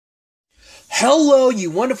Hello,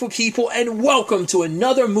 you wonderful people, and welcome to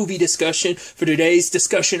another movie discussion. For today's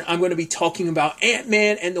discussion, I'm going to be talking about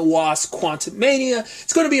Ant-Man and the Wasp: Quantumania.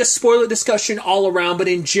 It's going to be a spoiler discussion all around, but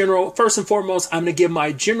in general, first and foremost, I'm going to give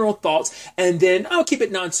my general thoughts, and then I'll keep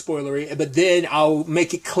it non-spoilery, but then I'll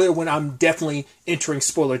make it clear when I'm definitely entering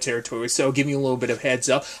spoiler territory, so give you a little bit of heads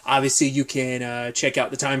up. Obviously, you can check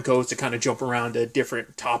out the time codes to kind of jump around to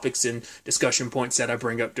different topics and discussion points that I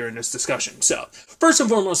bring up during this discussion. So, first and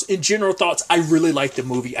foremost, in general thoughts, I really like the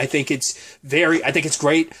movie. I think it's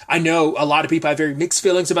great. I know a lot of people have very mixed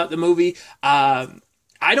feelings about the movie.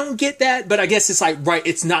 I don't get that, but I guess it's like, right,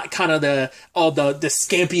 it's not kind of the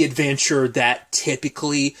scampy adventure that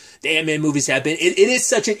typically the Ant-Man movies have been. It is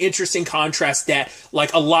such an interesting contrast that,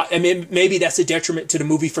 like, a lot, I mean, maybe that's a detriment to the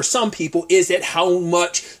movie for some people, is that how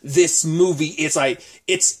much this movie is like,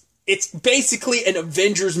 it's basically an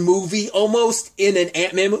Avengers movie almost in an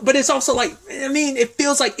Ant-Man movie, but it's also like, I mean, it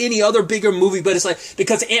feels like any other bigger movie, but it's like,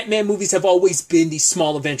 because Ant-Man movies have always been these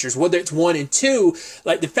small adventures, whether it's 1 and 2,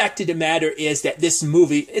 like the fact of the matter is that this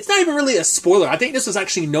movie, it's not even really a spoiler. I think this was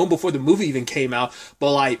actually known before the movie even came out,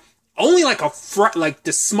 but like, only like like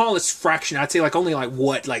the smallest fraction, I'd say like only like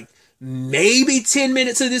what, like, maybe 10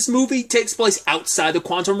 minutes of this movie takes place outside the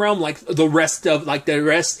quantum realm. Like the rest is like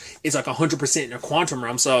 100% in the quantum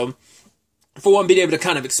realm. So for one, being able to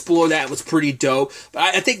kind of explore that was pretty dope.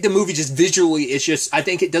 But I think the movie just visually is just, I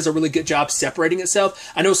think it does a really good job separating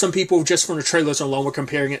itself. I know some people just from the trailers alone were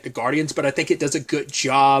comparing it to Guardians, but I think it does a good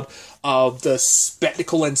job of the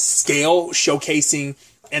spectacle and scale showcasing,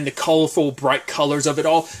 and the colorful, bright colors of it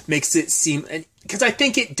all makes it seem, because I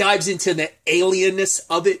think it dives into the alienness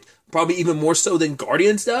of it, probably even more so than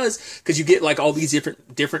Guardians does, because you get like all these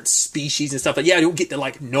different species and stuff. Like, yeah, you don't get to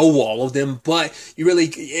like know all of them, but you really,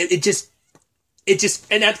 it just,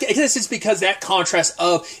 and I guess it's because that contrast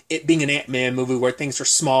of it being an Ant-Man movie where things are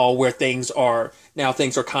small, where things are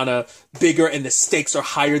kind of bigger and the stakes are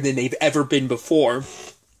higher than they've ever been before.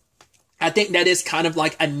 I think that is kind of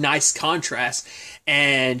like a nice contrast.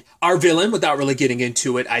 And our villain, without really getting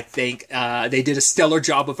into it, I think they did a stellar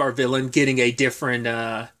job of our villain getting a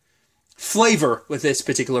different flavor with this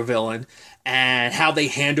particular villain, and how they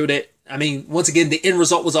handled it. I mean, once again, the end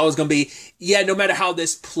result was always going to be, yeah, no matter how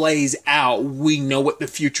this plays out, we know what the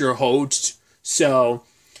future holds. So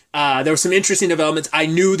there were some interesting developments. I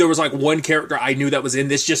knew there was like one character I knew that was in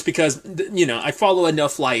this, just because, you know, I follow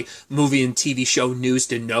enough like movie and TV show news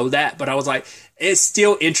to know that, but I was like, it's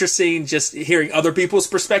still interesting just hearing other people's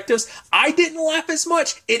perspectives. I didn't laugh as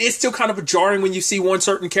much. It is still kind of jarring when you see one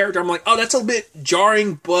certain character. I'm like, oh, that's a bit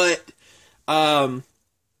jarring, but I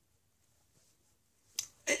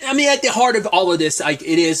mean, at the heart of all of this, like,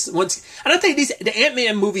 it is and I think the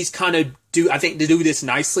Ant-Man movies kind of do this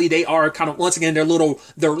nicely. They are kind of, once again, they're little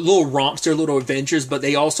romps, they're little adventures, but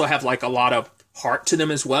they also have like a lot of heart to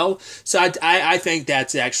them as well. So I think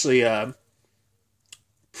that's actually a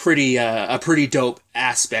pretty dope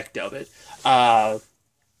aspect of it.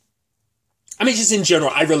 I mean, just in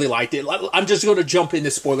general, I really liked it. I'm just going to jump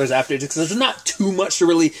into spoilers after this, because there's not too much to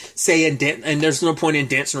really say, and there's no point in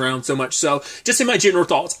dancing around so much. So, just in my general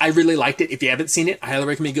thoughts, I really liked it. If you haven't seen it, I highly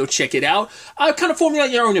recommend you go check it out. Kind of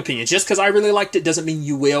formulate your own opinion. Just because I really liked it doesn't mean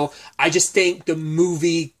you will. I just think the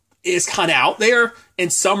movie is kind of out there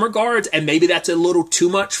in some regards, and maybe that's a little too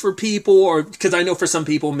much for people, or because I know for some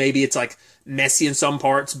people, maybe it's like messy in some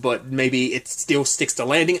parts, but maybe it still sticks to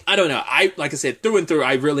landing. I don't know. Like I said, through and through,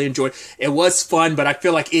 I really enjoyed it. It was fun, but I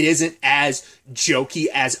feel like it isn't as jokey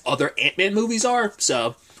as other Ant-Man movies are.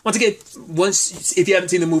 So, once again, if you haven't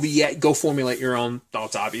seen the movie yet, go formulate your own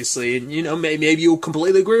thoughts, obviously. And, you know, maybe you'll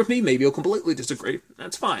completely agree with me. Maybe you'll completely disagree.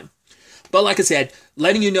 That's fine. But like I said,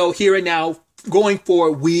 letting you know here and now, going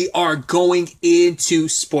forward, we are going into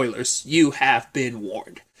spoilers. You have been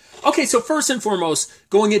warned. Okay, so first and foremost,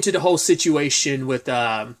 going into the whole situation with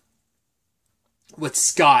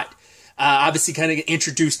Scott, obviously kind of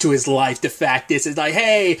introduced to his life. The fact is, it's like,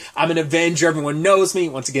 hey, I'm an Avenger. Everyone knows me.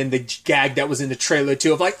 Once again, the gag that was in the trailer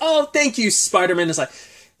too of like, oh, thank you, Spider-Man. It's like,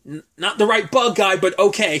 not the right bug guy, but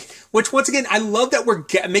okay. Which, once again, I love that we're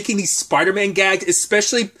making these Spider-Man gags,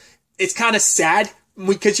 especially, it's kind of sad,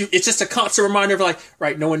 because it's just a constant reminder of like,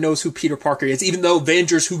 right, no one knows who Peter Parker is. Even though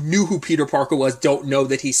Avengers who knew who Peter Parker was don't know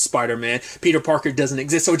that he's Spider-Man. Peter Parker doesn't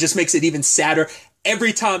exist, so it just makes it even sadder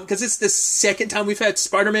every time, because it's the second time we've had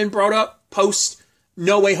Spider-Man brought up post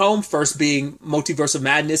No Way Home, first being Multiverse of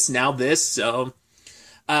Madness, now this. So,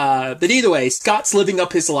 but either way, Scott's living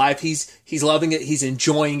up his life. He's loving it. He's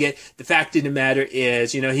enjoying it. The fact of the matter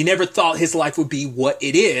is, you know, he never thought his life would be what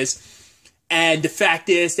it is. And the fact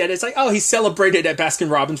is that it's like, oh, he celebrated at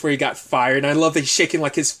Baskin Robbins where he got fired. And I love that he's shaking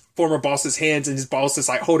like his former boss's hands, and his boss is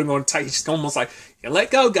like holding on tight. He's just almost like, "You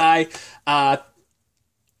let go, guy."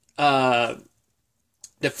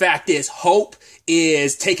 The fact is, Hope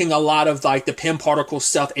is taking a lot of like the Pym particle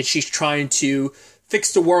stuff, and she's trying to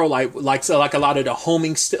fix the world, like a lot of the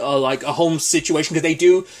homing, like a home situation, because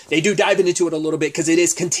they do dive into it a little bit, because it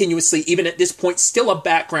is continuously, even at this point, still a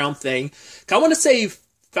background thing. I want to say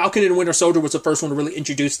Falcon and Winter Soldier was the first one to really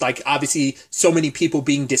introduce, like, obviously so many people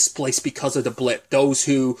being displaced because of the blip. Those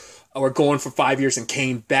who were gone for 5 years and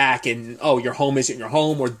came back, and oh, your home isn't your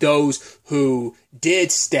home, or those who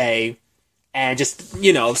did stay. And just,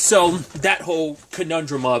 you know, so that whole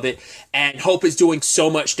conundrum of it. And Hope is doing so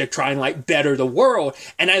much to try and, like, better the world.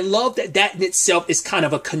 And I love that that in itself is kind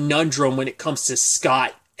of a conundrum when it comes to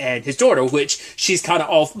Scott and his daughter, which she's kind of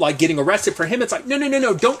off, like, getting arrested. For him, it's like, no,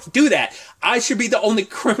 don't do that. I should be the only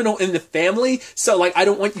criminal in the family. So, like, I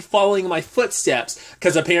don't want you following my footsteps.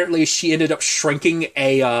 Because apparently she ended up shrinking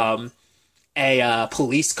a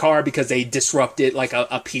police car because they disrupted like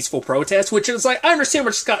a peaceful protest, which is like, I understand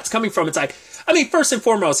where Scott's coming from. It's like, I mean, first and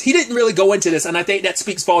foremost, he didn't really go into this, and I think that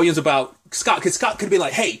speaks volumes about Scott, because Scott could be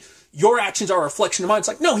like, hey, your actions are a reflection of mine. It's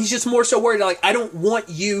like, no, he's just more so worried, like, I don't want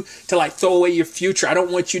you to like throw away your future. I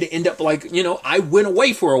don't want you to end up like, you know, I went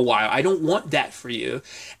away for a while. I don't want that for you.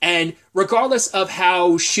 And regardless of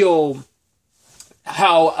how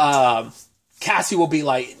Cassie will be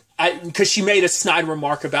like, because she made a snide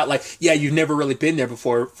remark about like, yeah, you've never really been there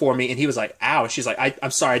before for me. And he was like, ow. And she's like,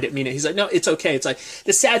 I'm sorry, I didn't mean it. He's like, no, it's okay. It's like,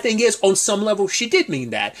 the sad thing is, on some level, she did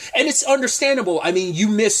mean that. And it's understandable. I mean, you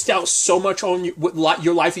missed out so much on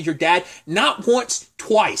your life with your dad. Not once,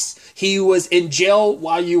 twice. He was in jail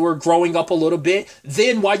while you were growing up a little bit.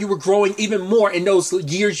 Then while you were growing even more, in those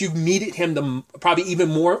years you needed him probably even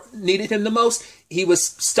more needed him the most, he was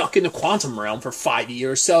stuck in the quantum realm for 5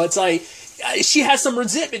 years. So it's like, she has some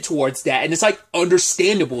resentment towards that, and it's like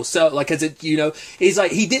understandable. So like, cause it, you know, he's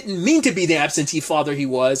like, he didn't mean to be the absentee father he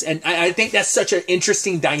was. And I think that's such an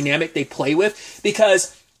interesting dynamic they play with,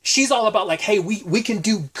 because she's all about like, hey, we can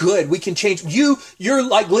do good. We can change. You're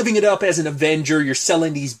like living it up as an Avenger. You're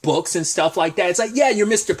selling these books and stuff like that. It's like, yeah, you're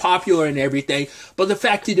Mr. Popular and everything. But the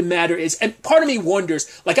fact of the matter is, and part of me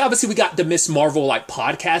wonders, like, obviously we got the Miss Marvel like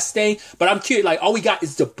podcast thing, but I'm curious, like, all we got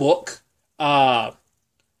is the book.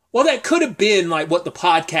 Well, that could have been like what the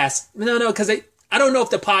podcast, no, because I don't know if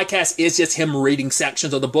the podcast is just him reading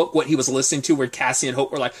sections of the book, what he was listening to, where Cassie and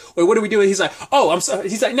Hope were like, wait, what are we doing? He's like, oh, I'm sorry.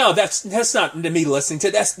 He's like, no, that's not me listening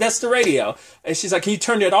to, that's the radio. And she's like, can you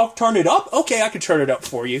turn it off? Turn it up? Okay, I can turn it up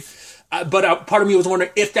for you. But part of me was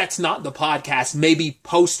wondering if that's not the podcast, maybe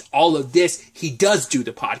post all of this, he does do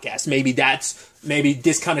the podcast. Maybe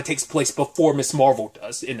this kind of takes place before Miss Marvel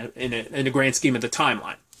does in the grand scheme of the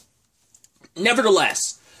timeline.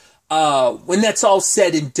 Nevertheless, when that's all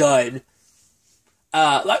said and done,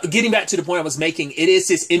 getting back to the point I was making, it is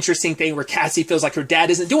this interesting thing where Cassie feels like her dad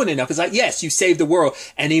isn't doing enough. It's like, yes, you saved the world.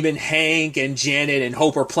 And even Hank and Janet and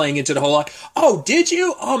Hope are playing into the whole, like, oh, did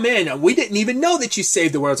you? Oh, man, we didn't even know that you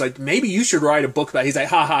saved the world. It's like, maybe you should write a book about it. He's like,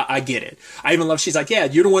 ha, I get it. I even love, she's like, yeah,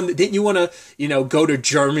 you're the one that, didn't you want to, you know, go to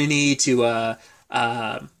Germany to,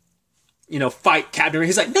 fight Captain America?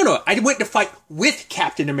 He's like, no, I went to fight with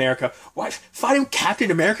Captain America. What? Fighting Captain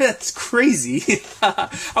America? That's crazy. I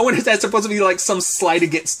wonder if that's supposed to be like some slight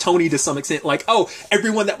against Tony to some extent. Like, oh,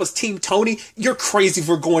 everyone that was Team Tony, you're crazy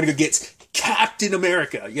for going against Captain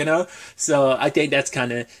America, you know? So I think that's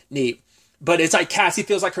kind of neat. But it's like Cassie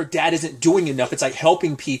feels like her dad isn't doing enough. It's like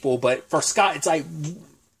helping people. But for Scott, it's like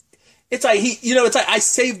it's like, I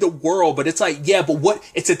saved the world, but it's like, yeah, but what,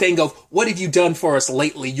 it's a thing of, what have you done for us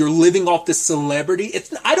lately? You're living off the celebrity.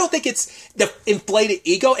 I don't think it's the inflated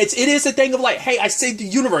ego. It is a thing of like, hey, I saved the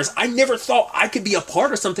universe. I never thought I could be a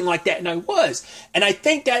part of something like that. And I was. And I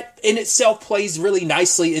think that in itself plays really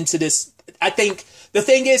nicely into this. I think the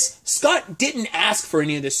thing is, Scott didn't ask for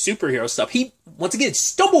any of this superhero stuff. He, once again,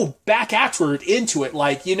 stumbled back afterward into it.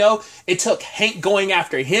 Like, you know, it took Hank going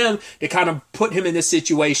after him to kind of put him in this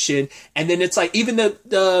situation. And then it's like, even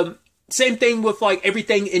the same thing with like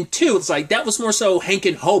everything in 2. It's like, that was more so Hank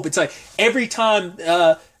and Hope. It's like every time,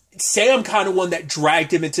 Sam kind of one that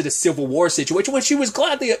dragged him into the Civil War situation, when she was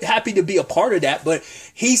gladly happy to be a part of that, but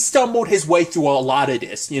he stumbled his way through a lot of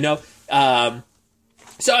this, you know?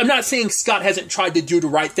 So I'm not saying Scott hasn't tried to do the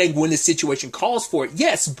right thing when the situation calls for it.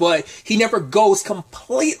 Yes, but he never goes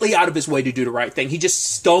completely out of his way to do the right thing. He just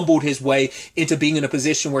stumbled his way into being in a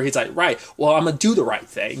position where he's like, right, well, I'm going to do the right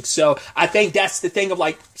thing. So I think that's the thing of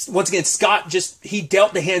like, once again, Scott he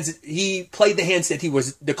played the hands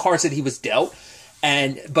that the cards that he was dealt.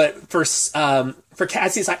 But for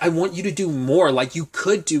Cassie, it's like, I want you to do more. Like, you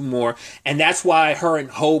could do more. And that's why her and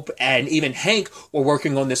Hope and even Hank were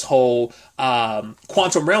working on this whole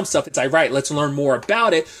quantum realm stuff. It's like, right, let's learn more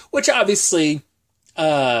about it, which obviously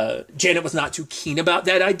Janet was not too keen about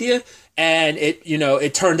that idea. And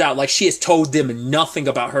it turned out like she has told them nothing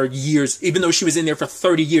about her years, even though she was in there for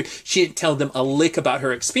 30 years. She didn't tell them a lick about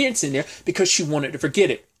her experience in there because she wanted to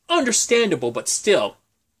forget it. Understandable, but still.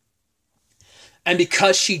 And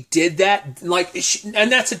because she did that, and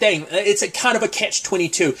that's the thing, it's a kind of a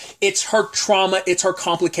catch-22. It's her trauma, it's her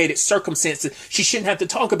complicated circumstances. She shouldn't have to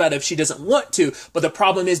talk about it if she doesn't want to. But the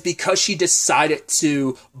problem is, because she decided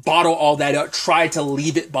to bottle all that up, try to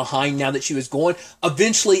leave it behind now that she was going,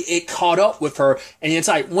 eventually it caught up with her. And it's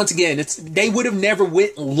like, once again, they would have never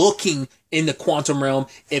went looking in the quantum realm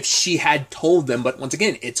if she had told them. But once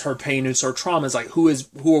again, it's her pain, it's her trauma. It's like, who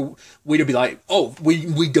are we to be like, oh,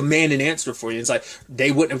 we demand an answer for you? It's like, they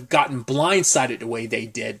wouldn't have gotten blindsided the way they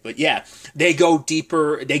did. But yeah, they go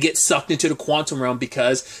deeper, they get sucked into the quantum realm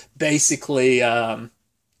because basically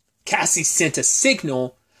Cassie sent a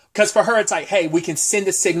signal. Because for her, it's like, hey, we can send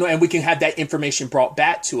a signal and we can have that information brought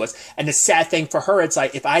back to us. And the sad thing for her, it's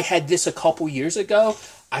like, if I had this a couple years ago,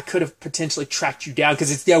 I could have potentially tracked you down, because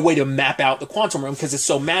it's their way to map out the quantum realm, because it's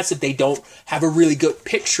so massive they don't have a really good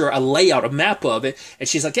picture, a layout, a map of it. And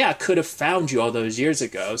she's like, yeah, I could have found you all those years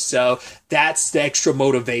ago. So that's the extra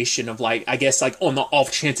motivation of, like, I guess, like, on the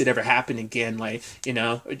off chance it ever happened again, like,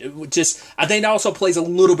 just, I think that also plays a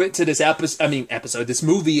little bit to this this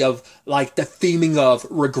movie of, like, the theming of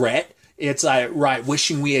regret. It's like, right,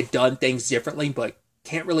 wishing we had done things differently, but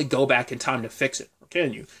can't really go back in time to fix it.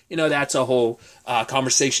 Can you? That's a whole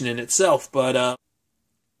conversation in itself. But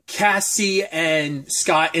Cassie and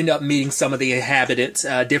Scott end up meeting some of the inhabitants,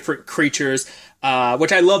 different creatures,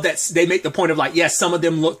 which I love that they make the point of, like, yes, some of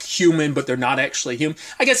them look human, but they're not actually human.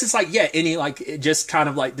 I guess it's like, yeah, just kind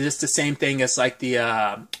of like just the same thing as like the,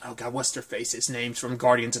 oh God, what's their faces? Names from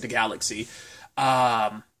Guardians of the Galaxy.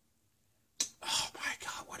 Oh my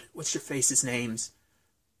God, what's your faces' names?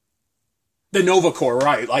 The Nova Corps,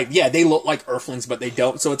 right? Like, yeah, they look like Earthlings, but they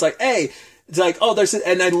don't. So it's like, hey, it's like, oh,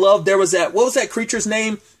 and I love, there was that, what was that creature's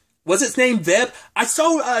name? Was its name Veb? I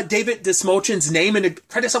saw David Desmochin's name in the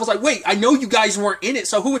credits. I was like, wait, I know you guys weren't in it.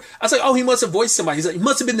 So who? I was like, oh, he must have voiced somebody. He's like, he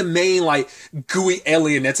must have been the main, like, gooey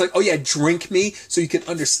alien. That's like, oh yeah, drink me so you can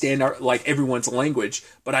understand everyone's language.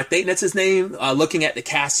 But I think that's his name. Looking at the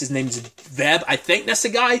cast, his name's Veb. I think that's the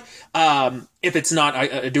guy. If it's not,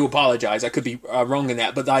 I do apologize. I could be wrong in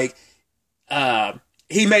that. But like,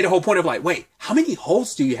 he made a whole point of like, wait, how many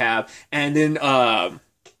holes do you have? And then, oh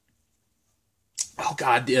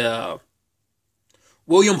God,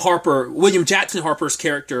 William Jackson Harper's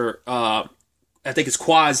character, I think it's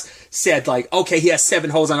Quaz, said like, okay, he has 7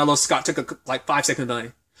 holes. And I know Scott took like 5 seconds to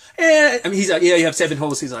like, he's like, yeah, you have 7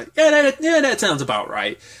 holes. He's like, yeah, that sounds about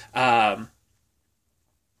right. But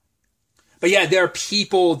yeah, there are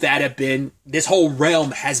people that have been, this whole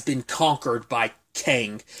realm has been conquered by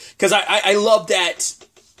Kang. Because I love that.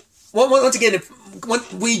 Once again, when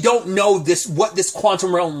we don't know what this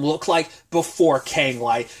quantum realm looked like before Kang,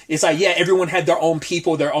 like, it's like, yeah, everyone had their own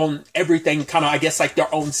people, their own everything, kind of, I guess, like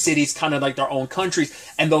their own cities, kind of like their own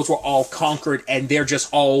countries, and those were all conquered, and they're just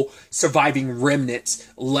all surviving remnants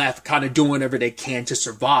left, kind of doing whatever they can to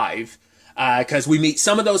survive. Because we meet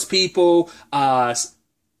some of those people,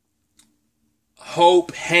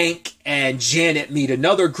 Hope, Hank, and Janet meet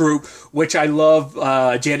another group, which I love.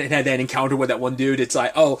 Janet had that encounter with that one dude. It's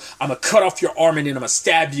like, oh, I'm gonna cut off your arm and then I'm gonna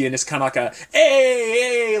stab you. And it's kind of like a,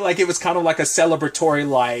 hey, like it was kind of like a celebratory,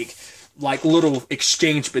 like little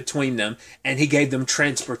exchange between them. And he gave them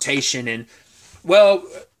transportation. And, well,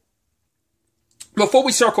 before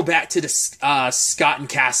we circle back to the Scott and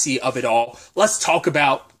Cassie of it all, let's talk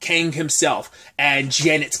about Kang himself and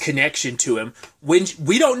Janet's connection to him. When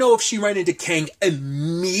we don't know if she ran into Kang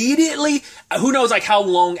immediately. Who knows, like, how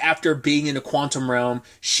long after being in the quantum realm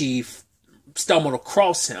she stumbled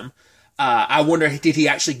across him. I wonder, did he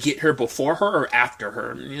actually get her before her or after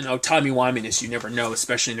her? Timey-wiminess, you never know,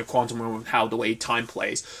 especially in the quantum realm with how the way time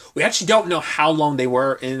plays. We actually don't know how long they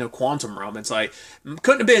were in the quantum realm. It's like,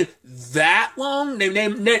 couldn't have been that long. They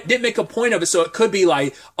didn't make a point of it, so it could be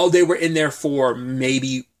like, oh, they were in there for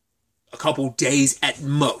maybe a couple days at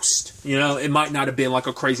most. It might not have been like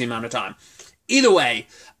a crazy amount of time. Either way,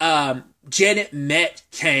 Janet met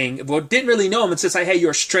Kang, well, didn't really know him. It's just like, hey,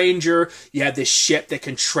 you're a stranger. You have this ship that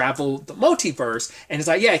can travel the multiverse. And it's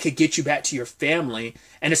like, yeah, it could get you back to your family.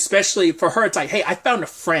 And especially for her, it's like, hey, I found a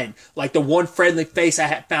friend. Like the one friendly face I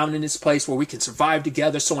had found in this place where we can survive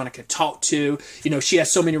together, someone I could talk to. You know, she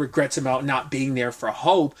has so many regrets about not being there for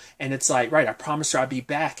Hope. And it's like, right, I promised her I'd be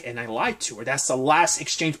back. And I lied to her. That's the last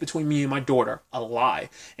exchange between me and my daughter. A lie.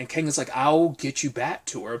 And Kang is like, I'll get you back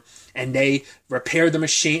to her. And they repair the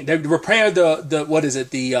machine. They repair the what is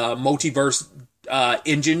it? The multiverse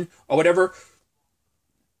engine or whatever.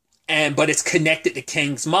 But it's connected to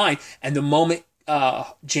Kang's mind. And the moment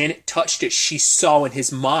Janet touched it, she saw in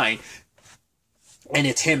his mind, and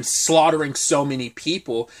it's him slaughtering so many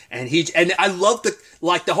people. And I love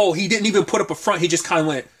the whole, he didn't even put up a front. He just kind of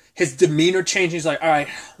went, his demeanor changed. He's like, all right,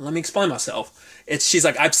 let me explain myself. She's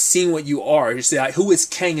like, I've seen what you are. She's like, who is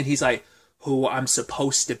Kang? And he's like, who I'm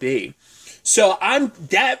supposed to be. So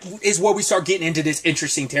that is where we start getting into this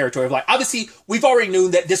interesting territory of like, obviously we've already known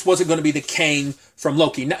that this wasn't going to be the Kang from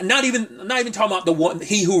Loki. Not even talking about the one,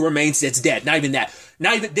 he who remains that's dead. Not even that.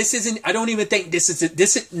 I don't even think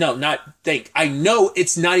I know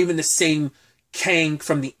it's not even the same Kang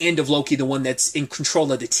from the end of Loki, the one that's in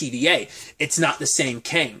control of the TVA. It's not the same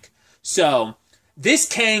Kang. So this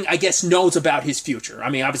Kang, I guess, knows about his future. I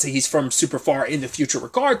mean, obviously he's from super far in the future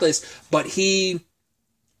regardless, but he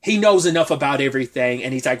knows enough about everything,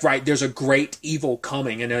 and he's like, right, there's a great evil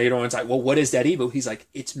coming. And everyone's like, well, what is that evil? He's like,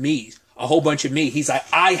 it's me, a whole bunch of me. He's like,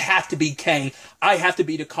 I have to be Kang. I have to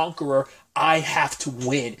be the conqueror. I have to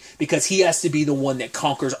win, because he has to be the one that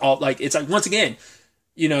conquers all. Like, it's like, once again,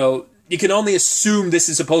 you know, you can only assume this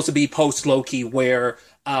is supposed to be post-Loki, where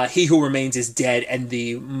he who remains is dead, and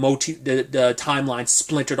the timeline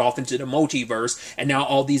splintered off into the multiverse, and now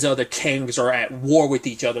all these other Kangs are at war with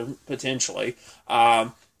each other, potentially.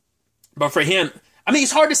 But for him, I mean,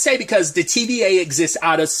 it's hard to say because the TVA exists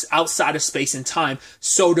outside of space and time.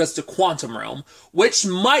 So does the quantum realm, which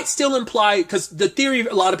might still imply, because the theory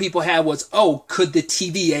a lot of people had was, oh, could the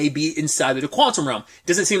TVA be inside of the quantum realm?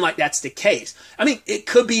 Doesn't seem like that's the case. I mean, it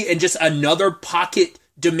could be in just another pocket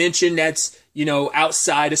dimension that's, you know,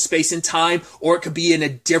 outside of space and time, or it could be in a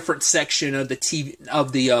different section of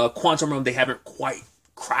the quantum realm they haven't quite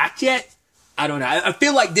cracked yet. I don't know. I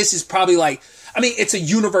feel like this is probably like, I mean, it's a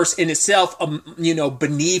universe in itself, you know,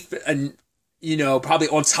 beneath and, you know, probably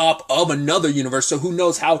on top of another universe. So who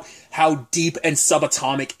knows how deep and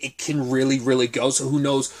subatomic it can really, really go. So who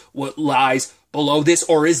knows what lies below this,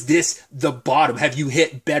 or is this the bottom? Have you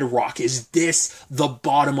hit bedrock? Is this the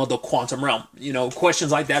bottom of the quantum realm? You know,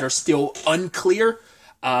 questions like that are still unclear.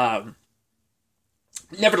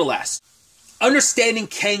 Nevertheless, understanding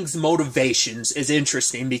Kang's motivations is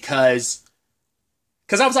interesting because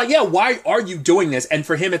I was like, yeah, why are you doing this? And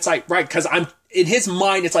for him, it's like, right, because in his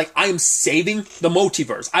mind, it's like, I am saving the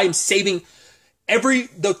multiverse. I am saving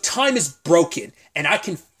the time is broken and I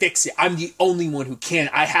can fix it. I'm the only one who can.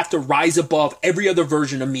 I have to rise above every other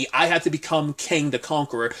version of me. I have to become Kang the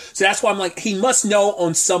Conqueror. So that's why I'm like, he must know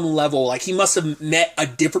on some level, like he must have met a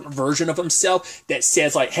different version of himself that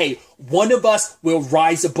says like, hey, one of us will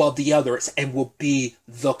rise above the others and will be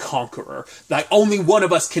the conqueror. Like only one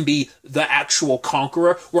of us can be the actual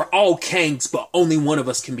conqueror. We're all Kangs, but only one of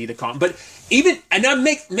us can be the conqueror. But and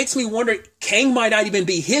that makes me wonder, Kang might not even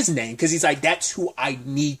be his name, because he's like, that's who I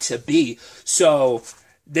need to be. So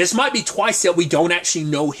this might be twice that we don't actually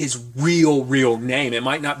know his real name. It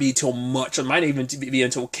might not be till much. It might even be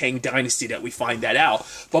until Kang Dynasty that we find that out.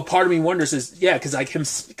 But part of me wonders is, yeah,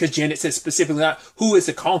 because Janet says specifically not who is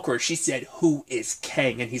the conqueror. She said, who is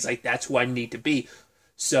Kang? And he's like, that's who I need to be.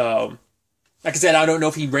 So, like I said, I don't know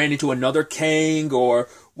if he ran into another Kang, or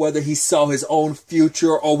whether he saw his own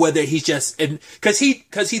future, or whether he's just, because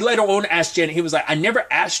he later on asked Janet, he was like, I never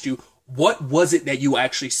asked you, what was it that you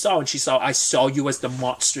actually saw? And she saw, I saw you as the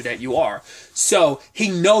monster that you are. So he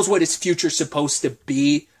knows what his future's supposed to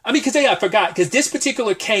be. I mean, because I forgot, because this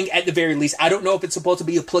particular Kang, at the very least, I don't know if it's supposed to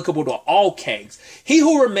be applicable to all Kangs. He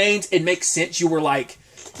who remains, it makes sense. You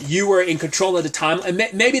were in control of the time. And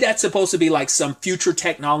maybe that's supposed to be like some future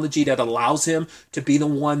technology that allows him to be the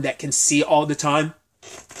one that can see all the time.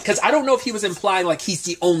 Because I don't know if he was implying like he's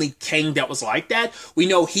the only Kang that was like that. We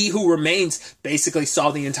know he who remains basically saw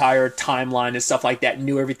the entire timeline and stuff like that,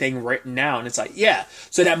 knew everything written down. It's like, yeah.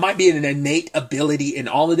 So that might be an innate ability in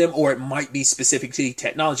all of them, or it might be specific to the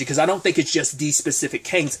technology. Because I don't think it's just these specific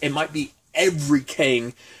Kangs. It might be every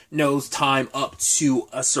Kang knows time up to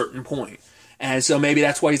a certain point. And so maybe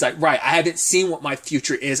that's why he's like, right, I haven't seen what my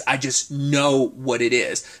future is. I just know what it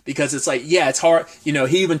is. Because it's like, yeah, it's hard. You know,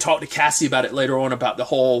 he even talked to Cassie about it later on, about the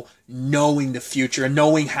whole knowing the future and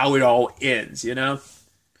knowing how it all ends, you know?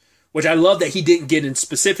 Which I love that he didn't get in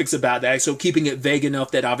specifics about that. So keeping it vague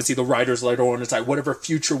enough that obviously the writers later on, it's like whatever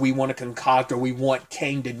future we want to concoct or we want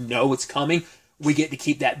Kang to know it's coming, we get to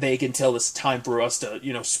keep that vague until it's time for us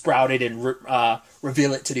to, sprout it and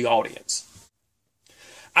reveal it to the audience.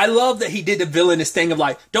 I love that he did the villainous thing of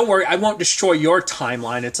like, don't worry, I won't destroy your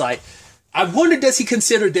timeline. It's like, I wonder, does he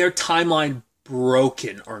consider their timeline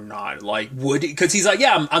broken or not? Like, would he? Because he's like,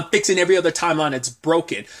 yeah, I'm fixing every other timeline that's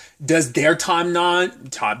broken. Does their timeline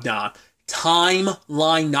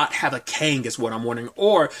not have a Kang is what I'm wondering.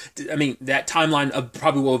 Or, I mean, that timeline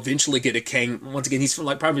probably will eventually get a Kang. Once again, he's from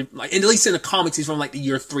like, probably, like, at least in the comics, he's from like the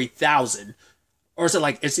year 3000. Or is it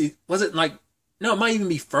like, no, it might even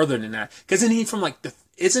be further than that. Because isn't he from like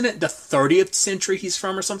isn't it the 30th century he's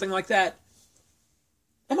from or something like that?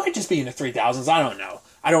 It might just be in the 3000s. I don't know.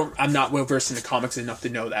 I'm not well versed in the comics enough to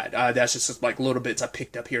know that. That's just like little bits I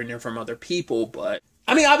picked up here and there from other people. But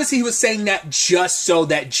I mean, obviously he was saying that just so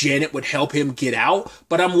that Janet would help him get out.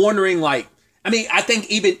 But I'm wondering, like, I mean, I think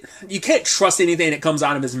even you can't trust anything that comes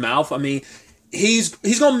out of his mouth. I mean, he's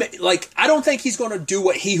gonna, like, I don't think he's gonna do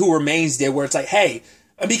what He Who Remains did, where it's like, hey,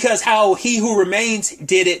 because how He Who Remains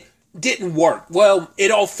did it didn't work. Well,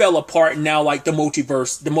 it all fell apart, and now like the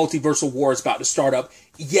multiversal war is about to start up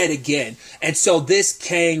yet again. And so this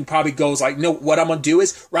Kang probably goes like, no, what I'm gonna do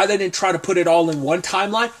is, rather than try to put it all in one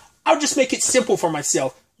timeline, I'll just make it simple for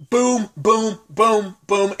myself. Boom, boom, boom,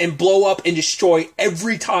 boom, and blow up and destroy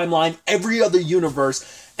every timeline, every other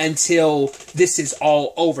universe until this is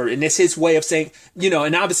all over. And it's his way of saying,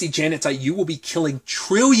 and obviously Janet's like, you will be killing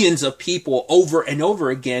trillions of people over and over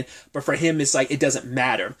again. But for him, it's like, it doesn't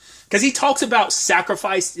matter. Because he talks about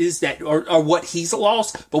sacrifices that are what he's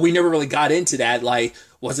lost, but we never really got into that. Like,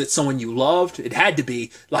 was it someone you loved? It had to be.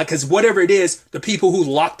 Like, because whatever it is, the people who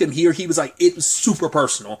locked him here, he was like, it was super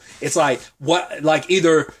personal. It's like,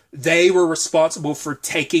 either they were responsible for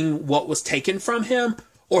taking what was taken from him,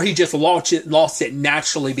 or he just lost it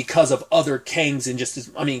naturally because of other Kangs and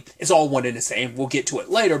it's all one and the same. We'll get to it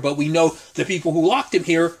later, but we know the people who locked him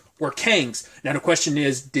here were Kangs. Now the question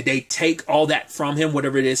is, did they take all that from him,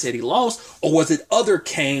 whatever it is that he lost, or was it other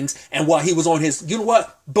Kangs? And while he was on his,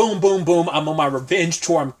 boom, boom, boom, I'm on my revenge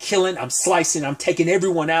tour, I'm killing, I'm slicing, I'm taking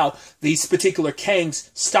everyone out, these particular Kangs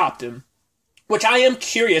stopped him. Which I am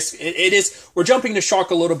curious, we're jumping the shark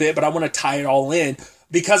a little bit, but I want to tie it all in,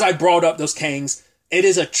 because I brought up those Kangs. It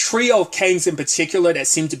is a trio of Kangs in particular that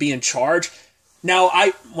seem to be in charge. Now,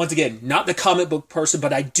 once again, not the comic book person,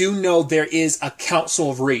 but I do know there is a Council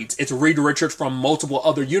of Reeds. It's Reed Richards from multiple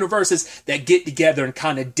other universes that get together and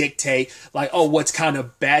kind of dictate, like, oh, what's kind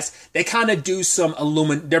of best. They kind of do some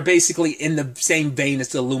they're basically in the same vein as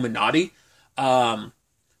the Illuminati.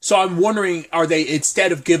 So I'm wondering, are they,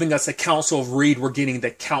 instead of giving us a Council of Reed, we're getting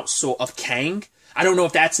the Council of Kang? I don't know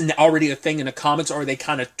if that's already a thing in the comics, or are they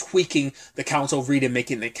kind of tweaking the Council of Reed and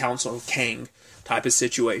making the Council of Kang type of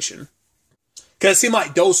situation? Because it seemed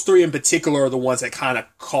like those three in particular are the ones that kind of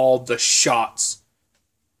called the shots.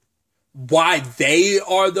 Why they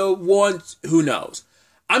are the ones, who knows?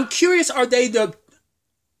 I'm curious, are they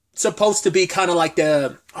supposed to be kind of like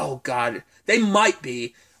oh God, they might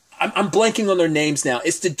be. I'm blanking on their names now.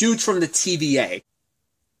 It's the dudes from the TVA.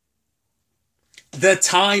 The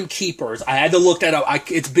Timekeepers. I had to look that up.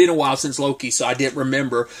 It's been a while since Loki, so I didn't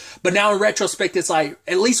remember. But now in retrospect, it's like,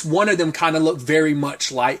 at least one of them kind of looked very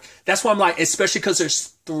much like. That's why I'm like, especially because there's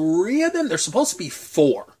 3 of them. There's supposed to be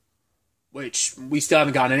 4. Which, we still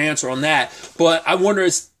haven't gotten an answer on that. But I wonder,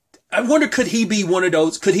 could he be one of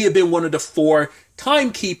those? Could he have been one of the 4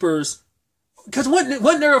 Timekeepers? Because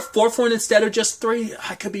wasn't there a 4th one instead of just 3?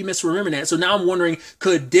 I could be misremembering that. So now I'm wondering,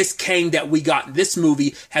 could this Kang that we got in this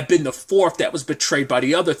movie have been the 4th that was betrayed by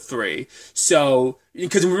the other 3? So,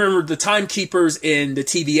 because remember, the Timekeepers in the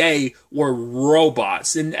TVA were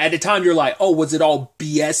robots. And at the time, you're like, oh, was it all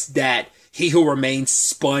BS that He Who Remains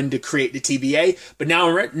spun to create the TVA? But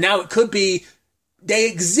now it could be they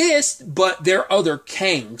exist, but they're other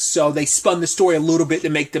Kangs. So they spun the story a little bit to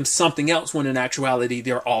make them something else, when in actuality,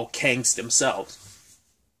 they're all Kangs themselves.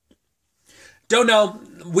 Don't know.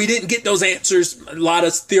 We didn't get those answers. A lot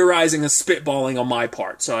of theorizing and spitballing on my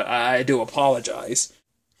part, so I do apologize.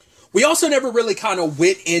 We also never really kind of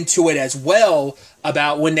went into it as well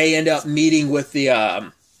about when they end up meeting with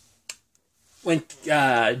the, when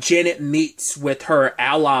Janet meets with her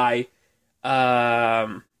ally,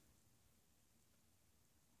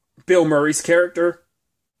 Bill Murray's character,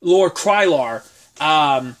 Lord Krylar.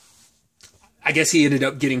 I guess he ended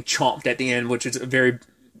up getting chomped at the end, which is very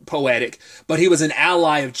poetic. But he was an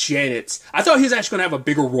ally of Janet's. I thought he was actually going to have a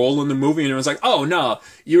bigger role in the movie, and it was like, oh no,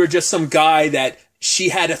 you were just some guy that she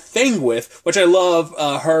had a thing with, which I love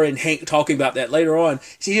her and Hank talking about that later on.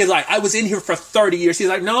 She is like, I was in here for 30 years. She's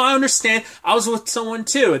like, no, I understand. I was with someone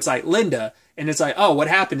too. It's like, Linda. And it's like, oh, what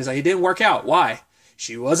happened? It's like, it didn't work out. Why?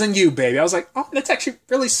 She wasn't you, baby. I was like, oh, that's actually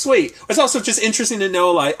really sweet. It's also just interesting to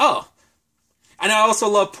know, like, oh. And I also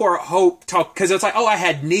love poor Hope talk, because it's like, oh, I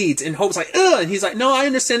had needs. And Hope's like, ugh. And he's like, no, I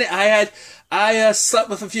understand it. I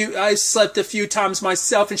slept a few times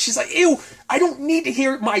myself. And she's like, ew, I don't need to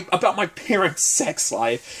hear about my parents' sex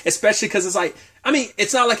life. Especially because it's like, I mean,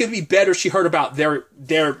 it's not like it'd be better if she heard about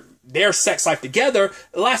their sex life together.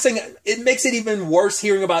 The last thing, it makes it even worse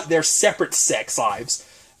hearing about their separate sex lives.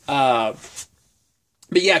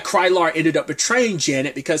 But yeah, Krylar ended up betraying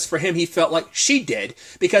Janet because for him, he felt like she did.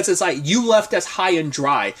 Because it's like, you left us high and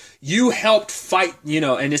dry. You helped fight,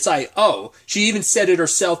 and it's like, oh, she even said it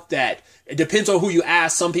herself that it depends on who you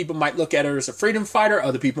ask. Some people might look at her as a freedom fighter.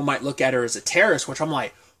 Other people might look at her as a terrorist, which I'm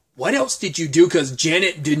like, what else did you do? Because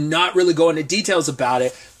Janet did not really go into details about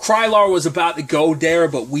it. Krylar was about to go there,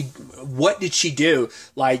 but what did she do?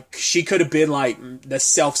 Like, she could have been like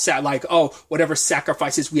like, oh, whatever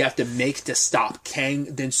sacrifices we have to make to stop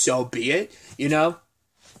Kang, then so be it,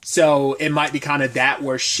 So it might be kind of that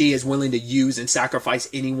where she is willing to use and sacrifice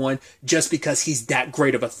anyone just because he's that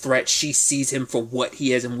great of a threat. She sees him for what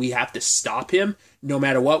he is and we have to stop him no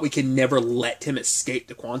matter what. We can never let him escape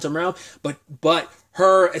the quantum realm. But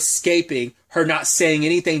her escaping, her not saying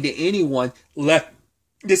anything to anyone, left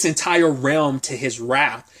this entire realm to his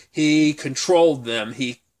wrath. He controlled them.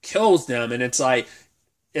 He kills them. And it's like,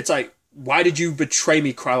 why did you betray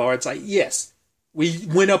me, Krylar? It's like, yes, we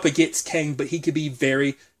went up against Kang, but he could be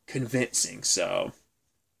very convincing. So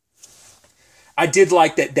I did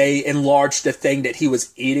like that they enlarged the thing that he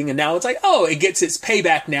was eating, and now it's like, oh, it gets its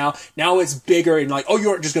payback now. Now it's bigger, and like, oh, you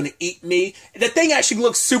aren't just going to eat me. The thing actually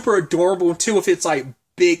looks super adorable too, if it's like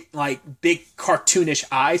big cartoonish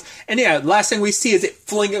eyes. And yeah, last thing we see is it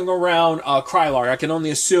flinging around Krylar. I can only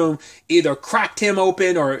assume either cracked him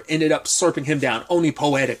open or ended up slurping him down, only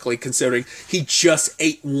poetically considering he just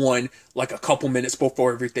ate one like a couple minutes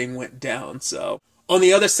before everything went down. So on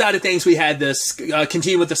the other side of things, we had this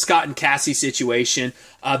continue with the Scott and Cassie situation,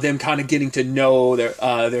 them kind of getting to know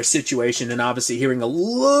their situation, and obviously hearing a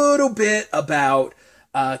little bit about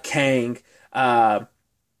Kang.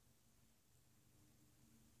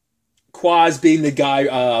 Quaz being the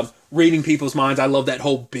guy reading people's minds. I love that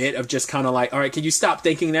whole bit of just kind of like, all right, can you stop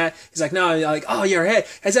thinking that? He's like, no, like, oh, your head.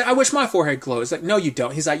 I wish my forehead glowed. It's like, no, you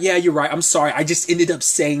don't. He's like, yeah, you're right. I'm sorry. I just ended up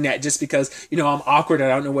saying that just because, I'm awkward and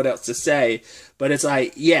I don't know what else to say. But it's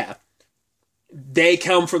like, yeah, they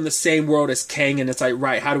come from the same world as Kang. And it's like,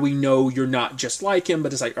 right, how do we know you're not just like him?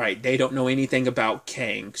 But it's like, right, they don't know anything about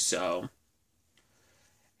Kang. So,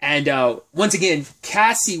 and once again,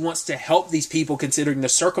 Cassie wants to help these people considering the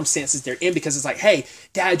circumstances they're in, because it's like, hey,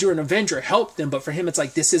 Dad, you're an Avenger, help them. But for him, it's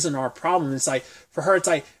like, this isn't our problem. It's like, for her, it's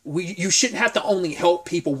like, you shouldn't have to only help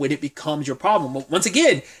people when it becomes your problem. But once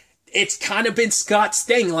again, it's kind of been Scott's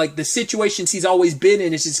thing. Like, the situations he's always been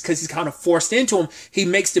in is just because he's kind of forced into them. He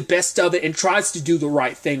makes the best of it and tries to do the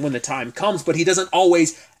right thing when the time comes, but he doesn't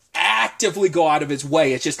always actively go out of his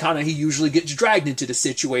way. It's just kind of, he usually gets dragged into the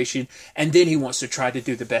situation, and then he wants to try to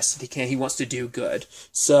do the best that he can. He wants to do good.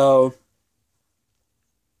 So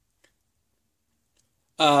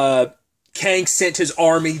Kang sent his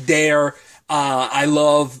army there. I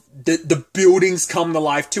love the buildings come to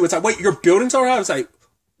life too. It's like, wait, your buildings are alive? It's like,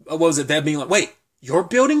 what was it? That being like, wait, your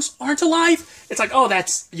buildings aren't alive? It's like, oh,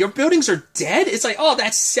 your buildings are dead? It's like, oh,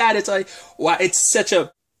 that's sad. It's like, wow, it's such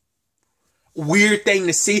a weird thing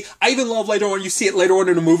to see. I even love later on, you see it later on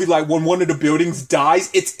in the movie, like when one of the buildings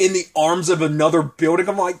dies, it's in the arms of another building.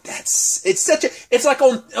 I'm like, it's like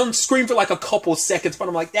on screen for like a couple seconds, but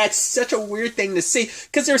I'm like, that's such a weird thing to see,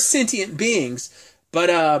 because they're sentient beings.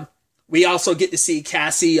 But we also get to see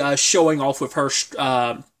Cassie showing off with her,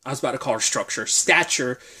 I was about to call her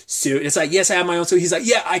stature suit. It's like, yes, I have my own suit. He's like,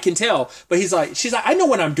 yeah, I can tell. But she's like, I know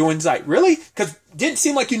what I'm doing. He's like, really? Because didn't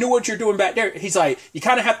seem like you knew what you're doing back there. He's like, you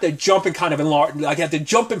kind of have to jump and kind of enlarge, like you have to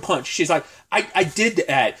jump and punch. She's like, I did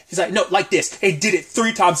that. He's like, no, like this. He did it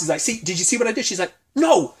 3 times. He's like, see, did you see what I did? She's like,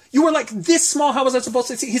 no, you were like this small. How was I supposed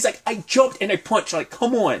to see? He's like, I jumped and I punched. Like,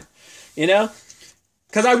 come on,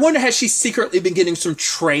 Because I wonder, has she secretly been getting some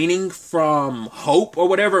training from Hope or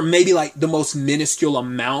whatever? Maybe like the most minuscule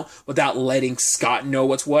amount without letting Scott know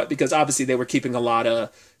what's what. Because obviously they were keeping a lot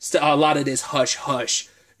of this hush hush,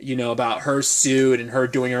 about her suit and her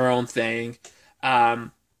doing her own thing. But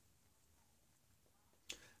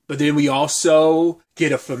then we also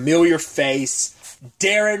get a familiar face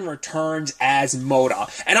Darren returns as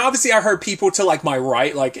M.O.D.O.K. And obviously I heard people to like my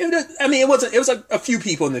right, like, it was like a few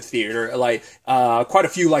people in the theater, like, quite a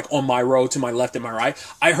few like on my row to my left and my right.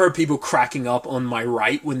 I heard people cracking up on my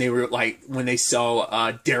right when they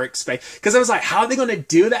saw, Derek's face. Cause I was like, how are they going to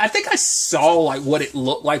do that? I think I saw like what it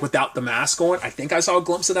looked like without the mask on. I think I saw a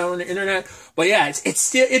glimpse of that on the internet. But yeah, it's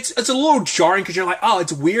still, it's a little jarring cause you're like, oh,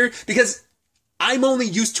 it's weird because I'm only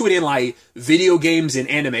used to it in like video games and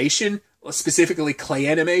animation, specifically clay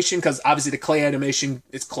animation, because obviously the clay animation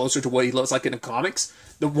is closer to what he looks like in the comics.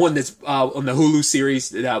 The one that's on the Hulu series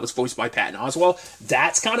that was voiced by Patton Oswalt,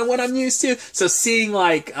 that's kind of what I'm used to. So seeing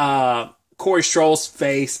like Corey Stroll's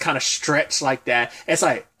face kind of stretch like that, it's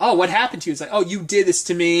like, oh, what happened to you? It's like, oh, you did this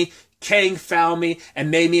to me. Kang found me and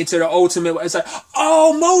made me into the ultimate. It's like,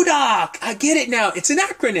 oh, M.O.D.O.K, I get it now. It's an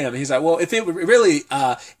acronym. And he's like, well, if it would really,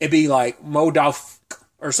 it'd be like M.O.D.O.K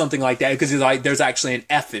or something like that, because he's like, there's actually an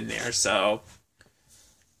F in there. So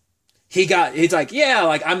he's like, yeah,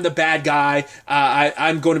 like I'm the bad guy.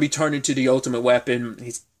 I'm going to be turned into the ultimate weapon.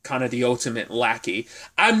 He's kind of the ultimate lackey.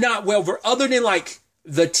 I'm not other than like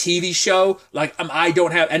the TV show, like I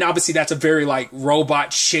don't have, and obviously that's a very like robot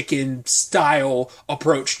chicken style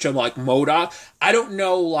approach to like M.O.D.O.K. I don't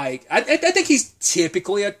know, like I think he's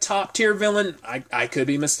typically a top tier villain. I could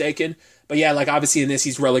be mistaken, but yeah, like obviously in this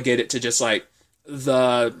he's relegated to just like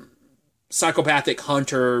the psychopathic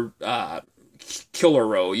hunter killer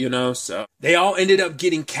role, you know. So they all ended up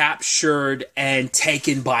getting captured and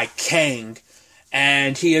taken by Kang.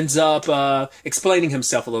 And he ends up explaining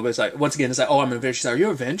himself a little bit. It's like, once again, it's like, oh, I'm an Avenger. She's like, are you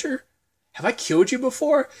an Avenger? Have I killed you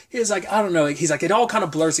before? He's like, I don't know. He's like, it all kind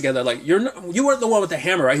of blurs together. Like, you weren't the one with the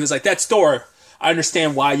hammer, right? He was like, that's Thor. I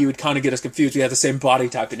understand why you would kind of get us confused. We have the same body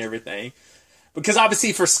type and everything. Because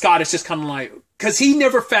obviously for Scott, it's just kind of like, because he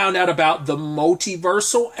never found out about the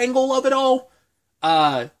multiversal angle of it all.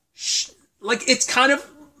 Like, it's kind of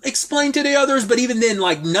explained to the others, but even then,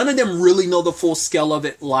 like, none of them really know the full scale of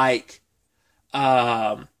it, like,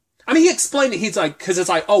 I mean, he explained it. He's like, cause it's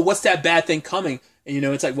like, oh, what's that bad thing coming? And you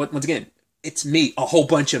know, it's like, once again, it's me, a whole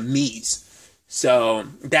bunch of me's. So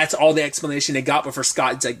that's all the explanation they got. But for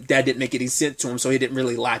Scott, it's like, that didn't make any sense to him. So he didn't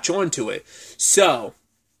really latch on to it. So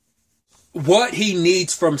what he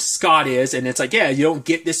needs from Scott is, and it's like, yeah, you don't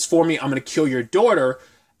get this for me, I'm going to kill your daughter.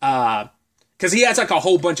 Because he has like a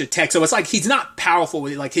whole bunch of tech, so it's like he's not powerful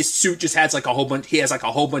with it. Like his suit just has like a whole bunch. He has like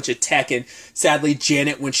a whole bunch of tech, and sadly,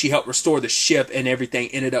 Janet, when she helped restore the ship and everything,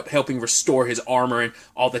 ended up helping restore his armor and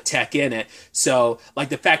all the tech in it. So like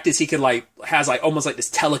the fact is, he can like has like almost like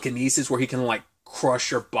this telekinesis where he can like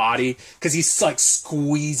crush your body because he's like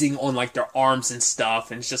squeezing on like their arms and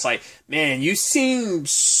stuff, and it's just like, man, you seem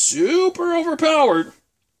super overpowered.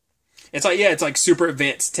 It's like, yeah, it's like super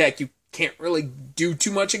advanced tech. You can't really do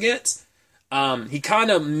too much against. He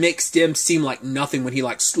kind of makes them seem like nothing when he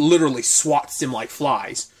like literally swats them like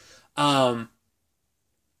flies. But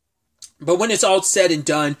when it's all said and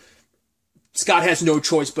done, Scott has no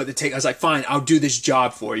choice but to take. I was like, fine, I'll do this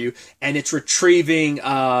job for you. And it's retrieving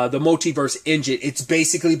the multiverse engine. It's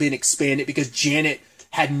basically been expanded because Janet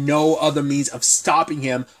had no other means of stopping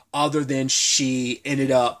him other than she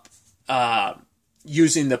ended up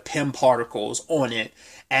using the PEM particles on it.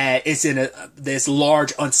 And it's in this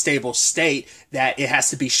large unstable state that it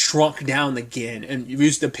has to be shrunk down again, and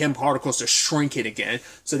use the PEM particles to shrink it again.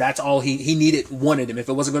 So that's all he needed, wanted him. If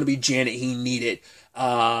it wasn't going to be Janet, he needed,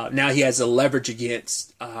 now he has a leverage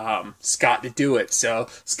against, Scott to do it. So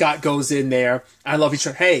Scott goes in there. I love each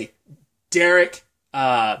other. Hey, Derek,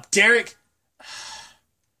 M.O.D.O.K,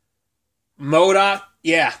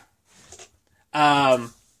 yeah. God,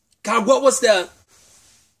 what was a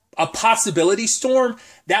possibility storm?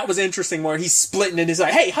 That was interesting where he's splitting and he's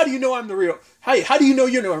like, hey, how do you know I'm the real? Hey, how do you know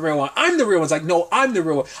you're the real one? I'm the real one. It's like, no, I'm the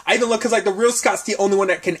real one. I even look because like the real Scott's the only one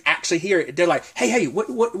that can actually hear it. They're like, hey,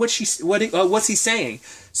 what's he saying?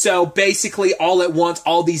 So basically all at once,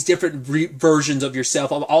 all these different versions of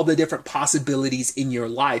yourself, of all the different possibilities in your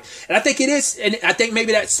life. And I think it is, and I think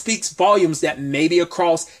maybe that speaks volumes that maybe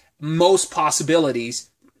across most possibilities,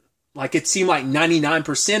 like it seemed like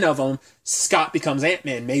 99% of them, Scott becomes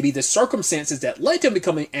Ant-Man. Maybe the circumstances that led to him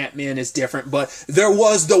becoming Ant-Man is different, but there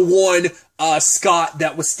was the one Scott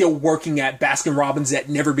that was still working at Baskin-Robbins that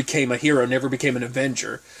never became a hero, never became an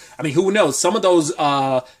Avenger. I mean, who knows? Some of those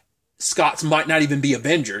Scotts might not even be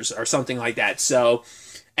Avengers or something like that. So,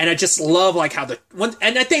 And I just love like how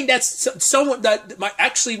and I think that's someone that my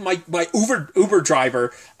Uber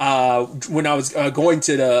driver, when I was going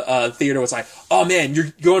to the theater was like, oh man,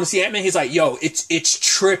 you're going to see Ant-Man? He's like, yo, it's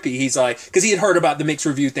trippy. He's like, cause he had heard about the mixed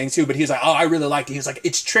review thing too, but he's like, oh, I really liked it. He's like,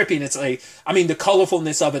 it's trippy. And it's like, I mean, the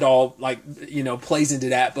colorfulness of it all, like, you know, plays into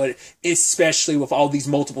that, but especially with all these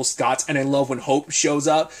multiple Scotts. And I love when Hope shows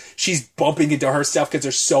up, she's bumping into her stuff cause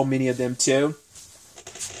there's so many of them too.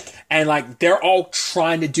 And, like, they're all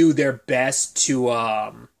trying to do their best to,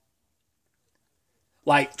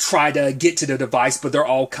 like, try to get to the device, but they're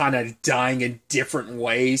all kind of dying in different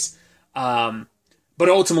ways. But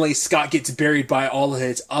ultimately, Scott gets buried by all of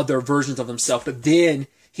his other versions of himself. But then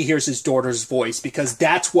he hears his daughter's voice, because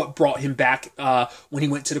that's what brought him back when he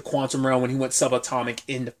went to the quantum realm, when he went subatomic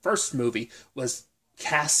in the first movie, was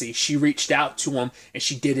Cassie. She reached out to him and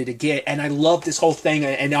she did it again. And I love this whole thing.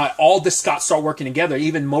 And now all the Scotts start working together.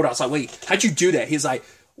 Even M.O.D.O.K's like, wait, how'd you do that? He's like,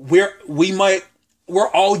 we're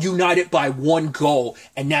all united by one goal,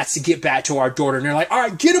 and that's to get back to our daughter. And they're like, all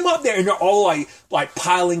right, get him up there. And they're all like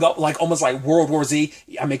piling up, like almost like World War Z.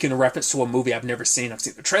 I'm making a reference to a movie I've never seen. I've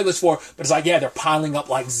seen the trailers for, but it's like, yeah, they're piling up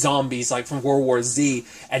like zombies, like from World War Z,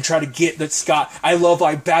 and try to get the Scott. I love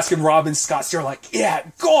like Baskin Robbins Scotts. They're like, yeah,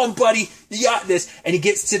 go on, buddy. You got this. And he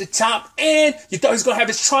gets to the top, and you thought he was going to have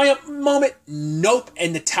his triumph moment. Nope.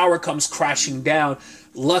 And the tower comes crashing down.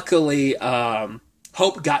 Luckily,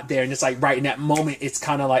 Hope got there, and it's like right in that moment, it's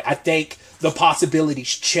kind of like, I think the possibilities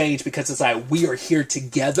change, because it's like, we are here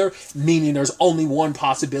together, meaning there's only one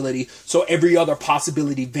possibility. So every other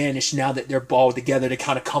possibility vanished now that they're balled together to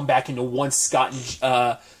kind of come back into one Scott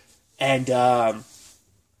and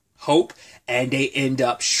Hope, and they end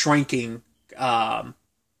up shrinking the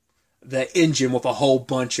engine with a whole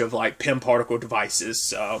bunch of like Pym particle devices.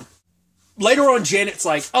 So later on, Janet's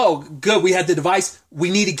like, oh, good, we had the device. We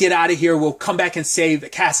need to get out of here. We'll come back and save.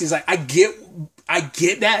 Cassie's like, I get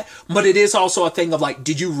that, but it is also a thing of like,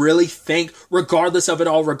 did you really think, regardless of it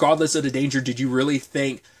all, regardless of the danger, did you really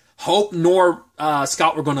think Hope nor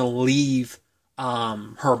Scott were going to leave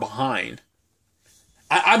her behind?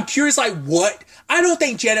 I'm curious, like, what? I don't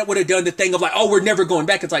think Janet would have done the thing of like, oh, we're never going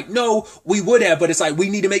back. It's like, no, we would have, but it's like, we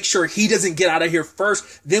need to make sure he doesn't get out of here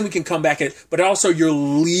first, then we can come back. But also, you're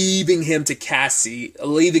leaving him to Cassie,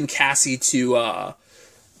 leaving Cassie to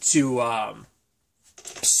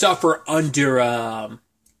suffer under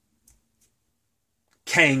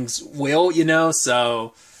Kang's will, you know?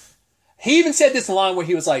 So he even said this line where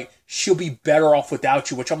he was like, she'll be better off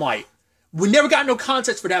without you, which I'm like, we never got no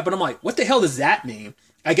context for that, but I'm like, what the hell does that mean?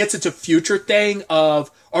 I guess it's a future thing of,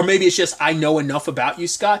 or maybe it's just, I know enough about you,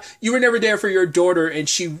 Scott. You were never there for your daughter, and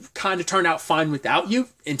she kind of turned out fine without you,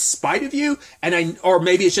 in spite of you. Or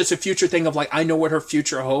maybe it's just a future thing of like, I know what her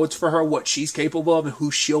future holds for her, what she's capable of, and who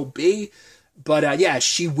she'll be. But yeah,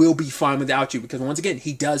 she will be fine without you, because once again,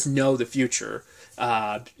 he does know the future.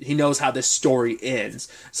 He knows how this story ends.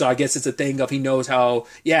 So I guess it's a thing of, he knows how,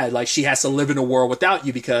 yeah, like she has to live in a world without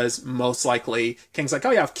you, because most likely Kang's like,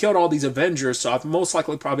 oh yeah, I've killed all these Avengers, so I've most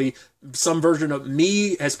likely probably, some version of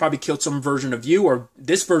me has probably killed some version of you, or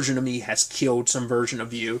this version of me has killed some version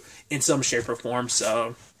of you in some shape or form.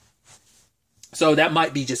 So that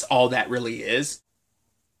might be just all that really is.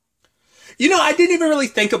 You know, I didn't even really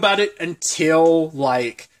think about it until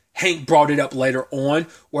like Hank brought it up later on,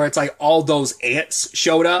 where it's like all those ants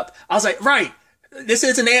showed up. I was like, right, this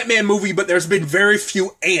is an Ant-Man movie, but there's been very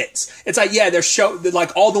few ants. It's like, yeah, they're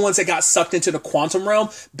like all the ones that got sucked into the quantum realm,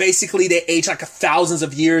 basically they aged like thousands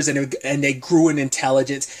of years, and they grew in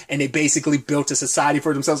intelligence, and they basically built a society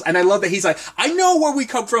for themselves. And I love that he's like, I know where we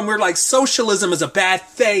come from. We're like, socialism is a bad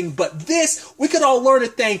thing, but this, we could all learn a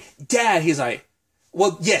thing. Dad, he's like,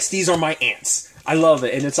 well, yes, these are my ants. I love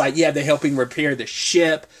it. And it's like, yeah, they're helping repair the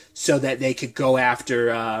ship so that they could go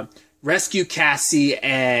after, rescue Cassie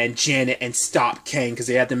and Janet and stop Kang, because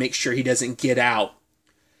they have to make sure he doesn't get out.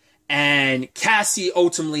 And Cassie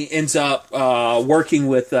ultimately ends up working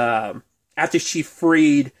with, after she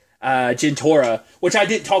freed Jentora, which I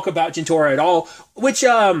didn't talk about Jentora at all, which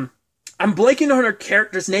I'm blanking on her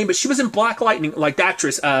character's name, but she was in Black Lightning, like the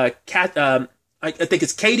actress, I think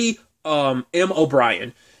it's Katie M.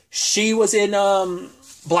 O'Brien. She was in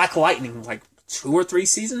Black Lightning, like 2 or 3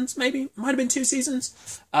 seasons, maybe. Might have been 2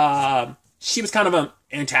 seasons. She was kind of an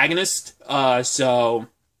antagonist, so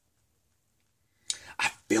I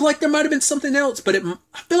feel like there might have been something else, but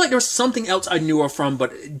I feel like there was something else I knew her from,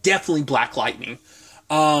 but definitely Black Lightning.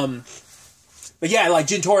 But yeah, like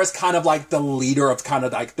Jentora is kind of like the leader of kind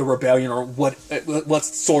of like the rebellion, or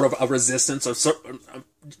what's sort of a resistance, or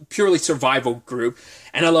purely survival group.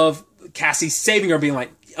 And I love Cassie saving her, being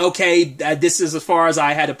like, okay, this is as far as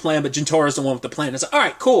I had a plan, but Jintora's the one with the plan. It's like, all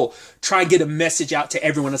right, cool. Try and get a message out to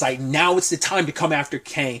everyone. It's like, now it's the time to come after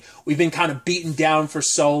Kang. We've been kind of beaten down for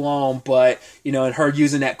so long, but, you know, and her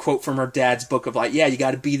using that quote from her dad's book of like, yeah, you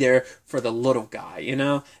got to be there for the little guy, you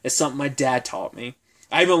know? It's something my dad taught me.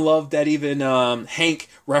 I even love that even Hank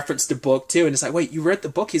referenced the book too, and it's like, wait, you read the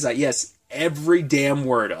book? He's like, yes, every damn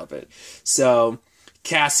word of it. So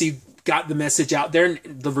Cassie got the message out there, and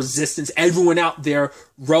the resistance, everyone out there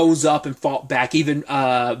rose up and fought back. Even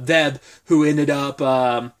Veb, who ended up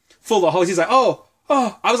full of holes. He's like, oh.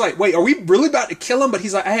 I was like, wait, are we really about to kill him? But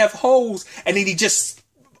he's like, I have holes. And then he just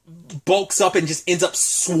bulks up and just ends up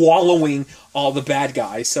swallowing all the bad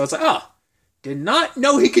guys. So it's like, oh, did not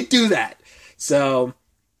know he could do that. So,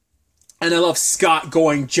 and I love Scott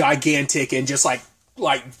going gigantic and just like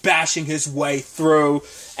bashing his way through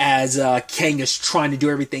as Kang is trying to do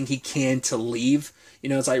everything he can to leave. You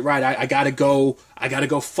know, it's like, right, I gotta go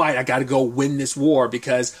fight, I gotta go win this war,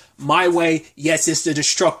 because my way, yes, it's the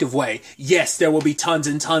destructive way. Yes, there will be tons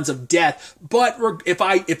and tons of death, but if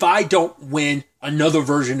I don't win, another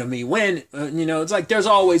version of me win, you know, it's like there's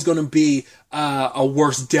always gonna be a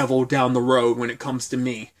worse devil down the road when it comes to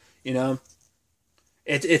me, you know?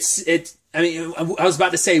 I mean, I was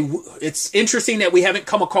about to say, it's interesting that we haven't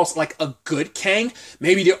come across like a good Kang.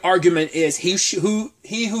 Maybe the argument is he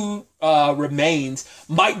who remains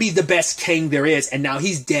might be the best Kang there is, and now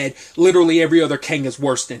he's dead. Literally every other Kang is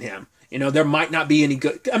worse than him. You know, there might not be any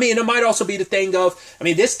good. I mean, it might also be the thing of, I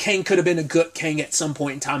mean, this Kang could have been a good Kang at some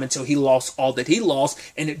point in time until he lost all that he lost,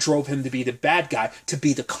 and it drove him to be the bad guy, to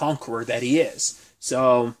be the conqueror that he is.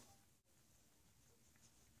 So,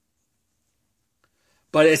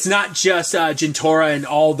 but it's not just Jintora and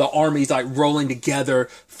all the armies like rolling together,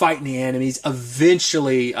 fighting the enemies.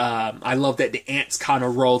 Eventually, I love that the ants kind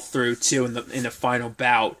of roll through too in the final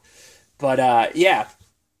bout. But yeah,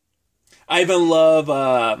 I even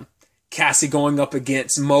love Cassie going up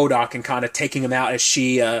against M.O.D.O.K and kind of taking him out as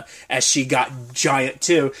she got giant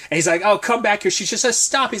too. And he's like, "Oh, come back here." She just says,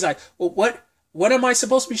 "Stop." He's like, "Well, what am I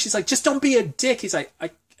supposed to be?" She's like, "Just don't be a dick." He's like, I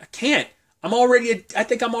can't. I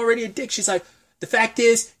think I'm already a dick." She's like, the fact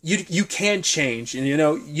is, you can change, and you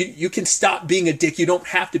know, you can stop being a dick. You don't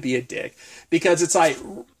have to be a dick, because it's like,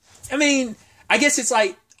 I mean, I guess it's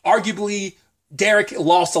like, arguably, Derek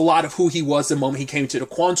lost a lot of who he was the moment he came to the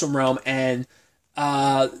quantum realm, and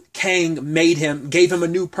Kang gave him a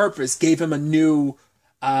new purpose, made him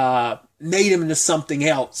into something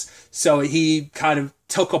else. So he kind of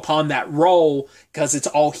took upon that role because it's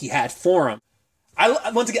all he had for him.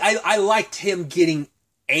 I liked him getting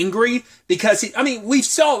angry, because we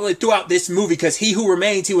saw it throughout this movie, because he who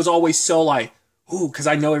remains, he was always so like, ooh, because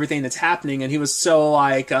I know everything that's happening, and he was so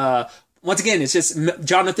like, once again, it's just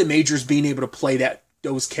Jonathan Majors being able to play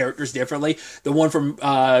those characters differently. The one from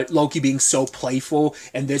Loki being so playful,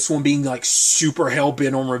 and this one being like super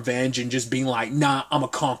hell-bent on revenge and just being like, nah, I'm a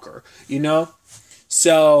conqueror, you know?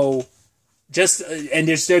 So just, and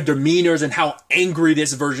there's their demeanors and how angry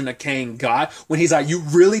this version of Kang got when he's like, you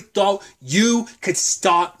really thought you could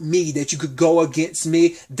stop me, that you could go against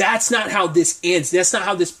me? That's not how this ends. That's not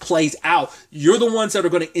how this plays out. You're the ones that are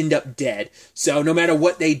going to end up dead. So no matter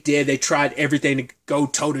what they did, they tried everything to go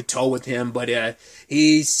toe to toe with him, but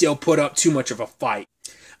he still put up too much of a fight.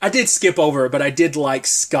 I did skip over it, but I did like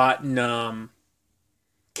Scott and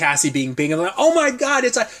Cassie being big and like, oh my god,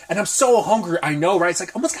 it's like, and I'm so hungry, I know, right? It's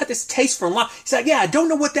like, I almost got this taste for lunch. He's like, yeah, I don't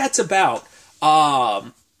know what that's about.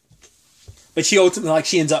 But she ultimately, like,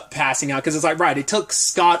 she ends up passing out, because it's like, right, it took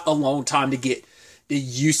Scott a long time to get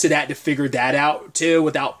used to that, to figure that out too,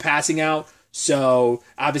 without passing out. So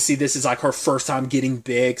obviously this is like her first time getting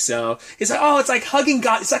big. So he's like, oh, it's like hugging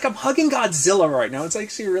God. It's like I'm hugging Godzilla right now. It's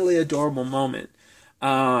actually a really adorable moment.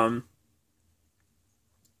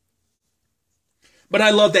 But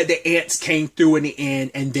I love that the ants came through in the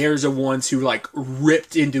end, and there's the ones who like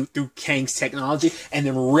ripped through Kang's technology and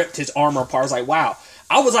then ripped his armor apart. I was like, wow.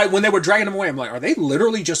 I was like, when they were dragging him away, I'm like, are they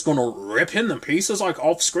literally just going to rip him to pieces like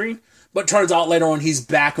off screen? But turns out later on he's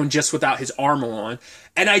back on just without his armor on.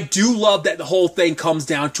 And I do love that the whole thing comes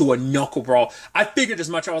down to a knuckle brawl. I figured as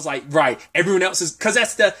much. I was like, right, everyone else is, because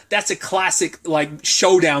that's a classic like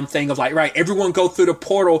showdown thing of like, right, everyone go through the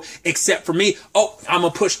portal except for me. Oh, I'm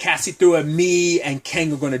gonna push Cassie through, and me and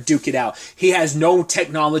Kang are gonna duke it out. He has no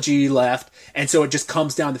technology left, and so it just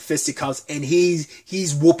comes down to fisticuffs, and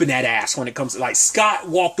he's whooping that ass when it comes to, like, Scott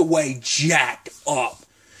walked away jacked up.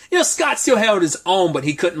 You know, Scott still held his own, but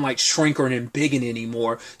he couldn't like shrink or embiggen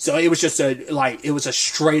anymore. So it was just it was a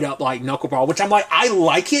straight up like knuckle brawl, which I'm like, I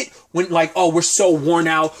like it when like, oh, we're so worn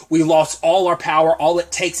out. We lost all our power. All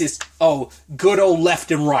it takes is, oh, good old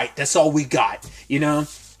left and right. That's all we got, you know?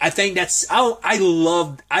 I think that's, I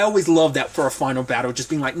always love that for a final battle, just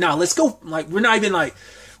being like, nah, let's go, like, we're not even like,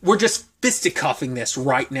 we're just fisticuffing this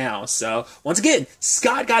right now. So, once again,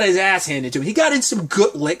 Scott got his ass handed to him. He got in some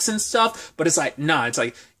good licks and stuff, but it's like, nah, it's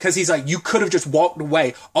like, because he's like, you could have just walked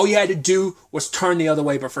away. All you had to do was turn the other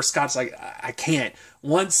way, but for Scott, it's like, I can't.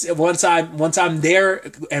 Once I'm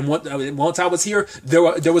there, and once I was here,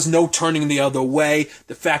 there was no turning the other way.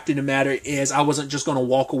 The fact of the matter is, I wasn't just going to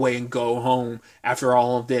walk away and go home after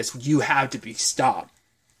all of this. You have to be stopped.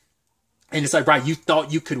 And it's like, right, you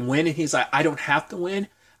thought you could win, and he's like, I don't have to win.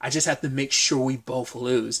 I just have to make sure we both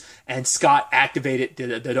lose. And Scott activated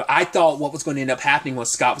I thought what was going to end up happening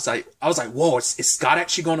was Scott was like, I was like, whoa, is Scott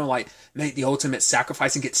actually going to like make the ultimate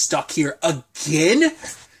sacrifice and get stuck here again?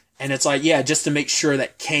 And it's like, yeah, just to make sure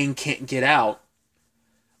that Kang can't get out.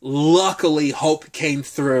 Luckily, Hope came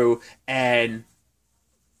through, and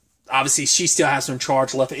obviously she still has some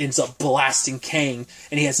charge left. It ends up blasting Kang,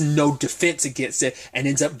 and he has no defense against it, and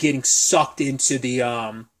ends up getting sucked into the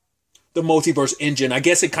multiverse engine. I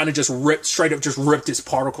guess it kind of just straight up ripped his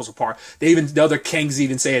particles apart. The other Kangs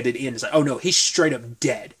even say at the end, it's like, oh no, he's straight up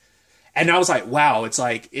dead. And I was like, wow, it's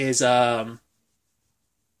like, is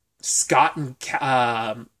Scott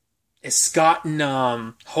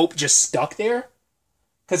and Hope just stuck there?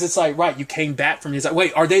 Because it's like, right, you came back from me. He's like,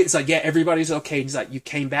 wait, are they? It's like, yeah, everybody's okay. And he's like, you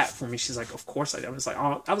came back for me. She's like, of course I did. I was like,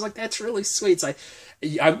 oh, I was like, that's really sweet. It's like,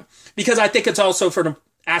 because I think it's also for the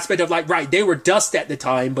aspect of like, right, they were dust at the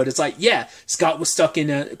time, but it's like, yeah, Scott was stuck in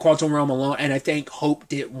a quantum realm alone, and I think Hope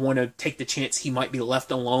didn't want to take the chance he might be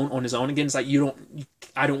left alone on his own again. It's like,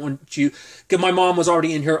 I don't want you, because my mom was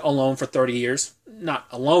already in here alone for 30 years. Not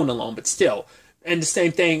alone, but still. And the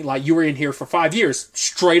same thing, like, you were in here for 5 years,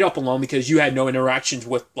 straight up alone, because you had no interactions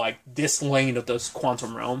with, like, this lane of this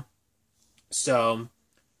quantum realm. So,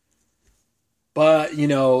 but,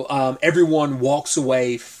 everyone walks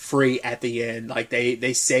away free at the end. Like,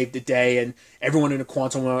 they saved the day, and everyone in the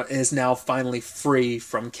quantum realm is now finally free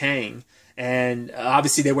from Kang. And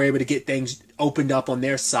obviously they were able to get things opened up on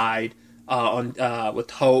their side, with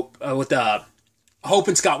Hope, Hope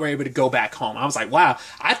and Scott were able to go back home. I was like, wow.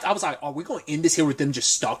 I was like, are we going to end this here with them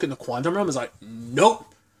just stuck in the quantum realm? I was like, nope.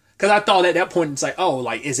 Because I thought at that point, it's like, oh,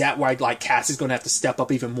 like, is that why, like, Cassie's going to have to step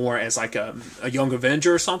up even more as, like, a young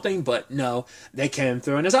Avenger or something? But no, they came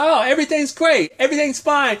through and it's like, oh, everything's great. Everything's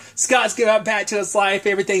fine. Scott's getting back to his life.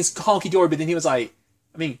 Everything's honky-dory. But then he was like,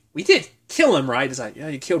 I mean, we did kill him, right? It's like, yeah,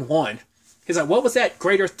 you killed one. He's like, what was that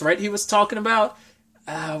greater threat he was talking about?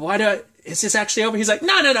 Is this actually over? He's like,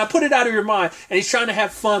 no, put it out of your mind. And he's trying to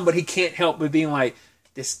have fun, but he can't help but being like,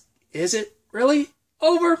 is it really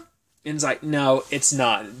over? And it's like, no, it's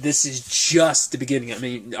not. This is just the beginning. I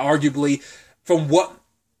mean, arguably, from what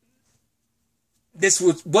this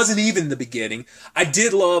wasn't even the beginning. I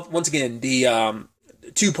did love, once again, the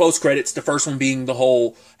two post-credits. The first one being the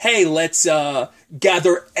whole, hey, let's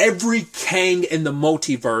gather every Kang in the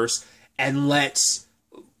multiverse and let's,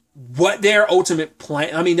 what their ultimate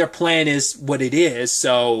plan, I mean, their plan is what it is,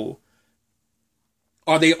 so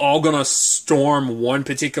are they all gonna storm one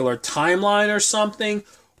particular timeline or something?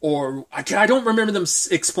 Or, I don't remember them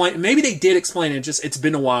explain, maybe they did explain it, just, it's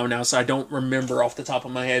been a while now, so I don't remember off the top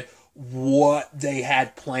of my head what they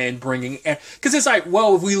had planned bringing, because it's like,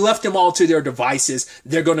 well, if we left them all to their devices,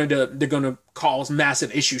 they're gonna cause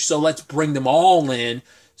massive issues, so let's bring them all in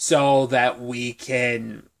so that we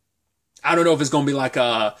can, I don't know if it's gonna be like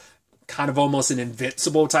a kind of almost an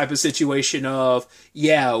invincible type of situation of,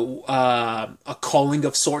 yeah, a culling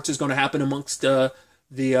of sorts is going to happen amongst the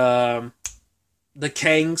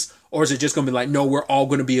Kangs, or is it just going to be like, no, we're all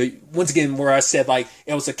going to be, once again, where I said, like,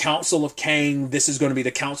 it was a Council of Kang, this is going to be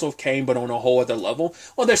the Council of Kang, but on a whole other level.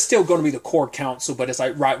 Well, there's still going to be the core council, but it's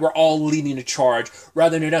like, right, we're all leading the charge.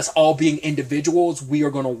 Rather than us all being individuals, we are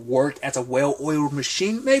going to work as a well-oiled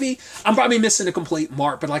machine, maybe? I'm probably missing a complete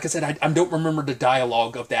mark, but like I said, I don't remember the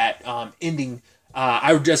dialogue of that ending.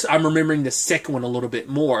 I'm remembering the second one a little bit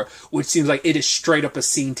more, which seems like it is straight up a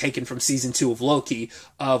scene taken from season 2 of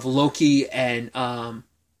Loki and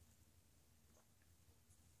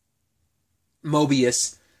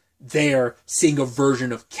Mobius there seeing a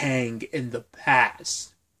version of Kang in the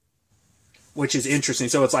past, which is interesting.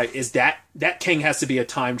 So it's like, is that Kang has to be a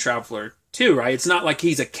time traveler too, right? It's not like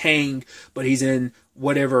he's a Kang, but he's in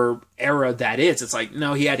whatever era that is. It's like,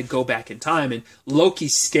 no, he had to go back in time, and Loki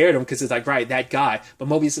scared him because it's like, right, that guy. But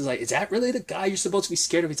Mobius is like, is that really the guy you're supposed to be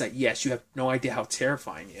scared of? He's like, yes, you have no idea how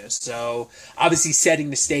terrifying he is. So obviously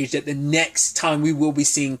setting the stage that the next time we will be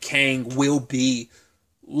seeing Kang will be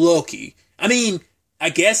Loki. I mean, I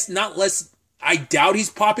guess not less. I doubt he's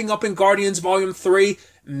popping up in Guardians Volume 3.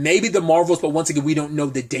 maybe the Marvels, but once again, we don't know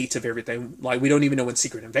the dates of everything. Like, we don't even know when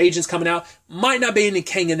Secret Invasion's coming out. Might not be any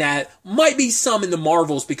Kang in that. Might be some in the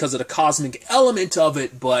Marvels because of the cosmic element of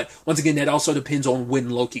it, but once again, that also depends on when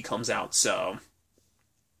Loki comes out, so.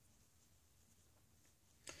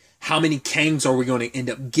 How many Kangs are we going to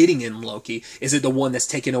end up getting in Loki? Is it the one that's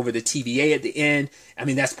taking over the TVA at the end? I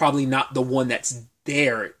mean, that's probably not the one that's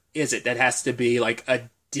there, is it? That has to be, like, a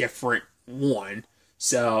different one.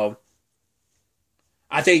 So,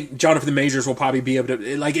 I think Jonathan Majors will probably be able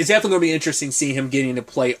to, like, it's definitely going to be interesting seeing him getting to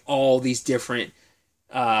play all these different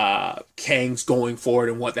Kangs going forward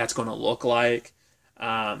and what that's going to look like.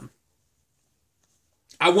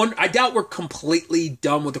 I doubt we're completely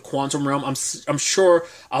done with the quantum realm. I'm sure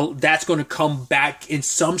that's going to come back in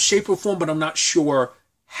some shape or form, but I'm not sure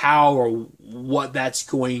how or what that's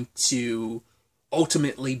going to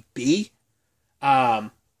ultimately be.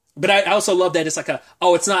 But I also love that it's like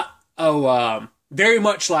very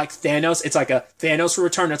much like Thanos. It's like a Thanos will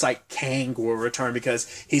return. It's like Kang will return because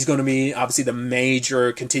he's going to be obviously the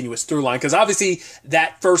major continuous through line. Because obviously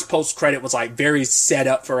that first post credit was like very set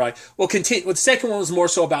up for like, well, the second one was more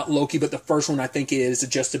so about Loki, but the first one I think is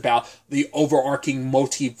just about the overarching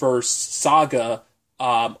multiverse saga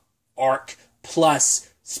arc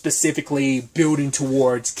plus specifically building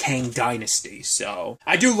towards Kang Dynasty. So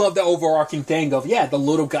I do love the overarching thing of, yeah, the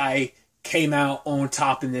little guy came out on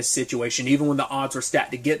top in this situation, even when the odds were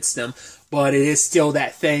stacked against them. But it is still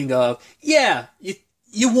that thing of, yeah,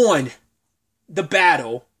 you won the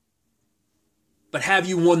battle, but have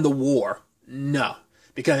you won the war? No.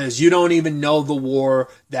 Because you don't even know the war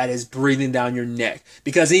that is breathing down your neck.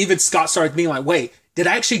 Because even Scott started being like, wait, did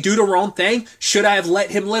I actually do the wrong thing? Should I have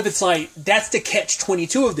let him live? It's like, that's the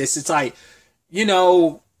catch-22 of this. It's like, you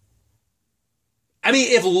know, I mean,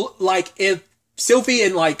 if Sylvie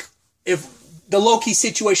and if the Loki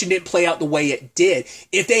situation didn't play out the way it did,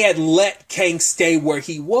 if they had let Kang stay where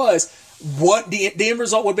he was, what the end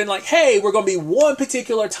result would have been like, hey, we're going to be one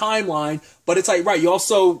particular timeline, but it's like, right, you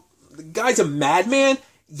also, the guy's a madman.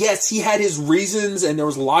 Yes, he had his reasons and there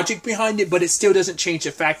was logic behind it, but it still doesn't change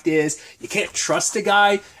the fact is you can't trust the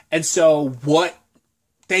guy. And so what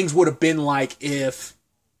things would have been like if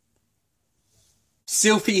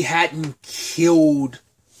Sylvie hadn't killed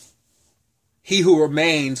He Who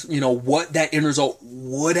Remains, you know, what that end result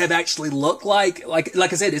would have actually looked like. Like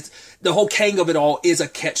I said, it's the whole Kang of it all is a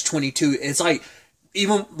catch-22. It's like,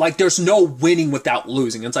 even like there's no winning without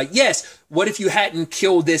losing. It's like, yes, what if you hadn't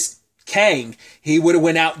killed this Kang? He would have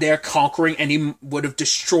went out there conquering and he would have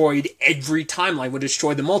destroyed every timeline, would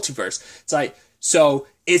destroy the multiverse. It's like, so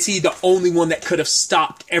is he the only one that could have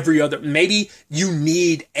stopped every other? Maybe you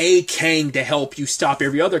need a Kang to help you stop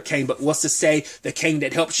every other Kang, but what's to say the Kang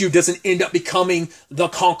that helps you doesn't end up becoming the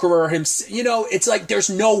Conqueror himself? You know, it's like there's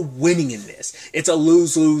no winning in this. It's a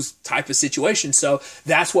lose-lose type of situation. So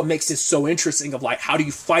that's what makes this so interesting of like, how do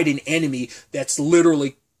you fight an enemy that's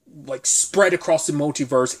literally like spread across the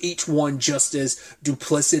multiverse, each one just as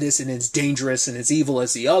duplicitous and as dangerous and as evil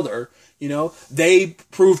as the other. You know, they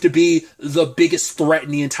prove to be the biggest threat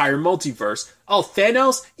in the entire multiverse. Oh,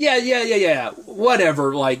 Thanos? Yeah.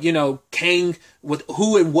 Whatever. Like, you know, Kang, with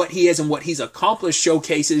who and what he is and what he's accomplished,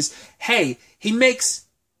 showcases, hey, he makes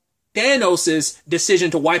Thanos'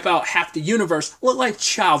 decision to wipe out half the universe look like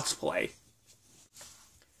child's play.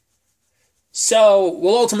 So,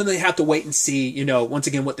 we'll ultimately have to wait and see, you know, once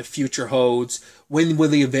again, what the future holds. When will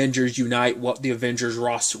the Avengers unite? What the Avengers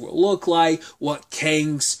roster will look like? What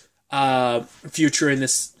Kang's future in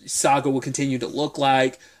this saga will continue to look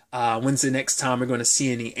like? When's the next time we're going to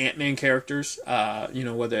see any Ant-Man characters? You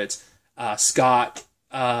know, whether it's Scott,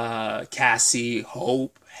 Cassie,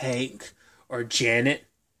 Hope, Hank, or Janet.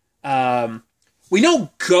 We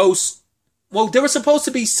know Ghost. Well, there were supposed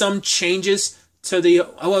to be some changes to the.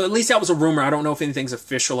 Well, at least that was a rumor. I don't know if anything's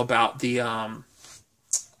official about the.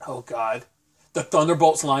 The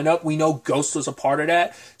Thunderbolts lineup. We know Ghost was a part of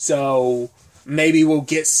that, so maybe we'll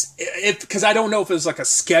get because I don't know if it was like a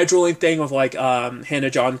scheduling thing with like Hannah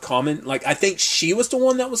John Common. Like I think she was the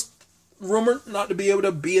one that was rumored not to be able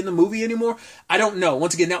to be in the movie anymore. I don't know.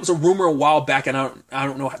 Once again, that was a rumor a while back, and I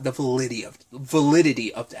don't know the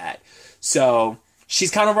validity of that. So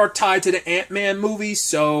she's kind of tied to the Ant-Man movie,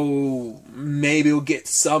 so maybe we'll get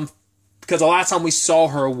some, because the last time we saw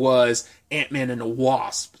her was Ant-Man and the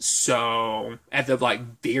Wasp. So at the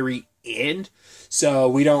like very end. So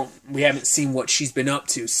we haven't seen what she's been up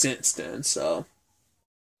to since then, so.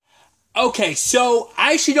 Okay, so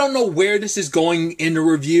I actually don't know where this is going in the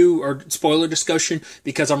review or spoiler discussion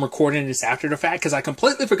because I'm recording this after the fact because I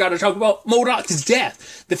completely forgot to talk about M.O.D.O.K's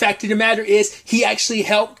death. The fact of the matter is he actually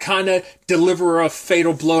helped kind of deliver a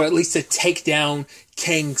fatal blow, at least to take down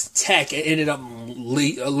Kang's tech, it ended up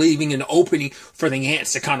leaving an opening for the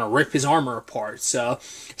ants to kind of rip his armor apart. So,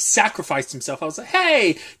 sacrificed himself. I was like,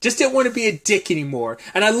 hey, just didn't want to be a dick anymore.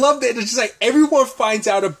 And I love that it's just like everyone finds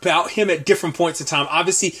out about him at different points in time.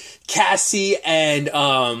 Obviously, Cassie and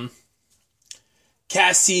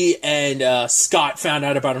Scott found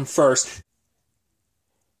out about him first.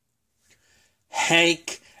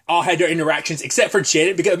 Hank all had their interactions, except for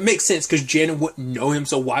Janet, because it makes sense, because Janet wouldn't know him,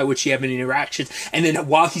 so why would she have any interactions? And then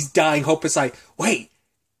while he's dying, Hope is like, wait,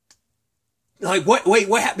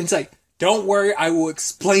 what happens? Like, don't worry, I will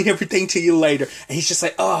explain everything to you later. And he's just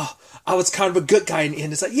like, oh, I was kind of a good guy in the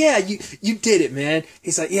end. It's like, yeah, you did it, man.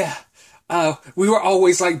 He's like, yeah, we were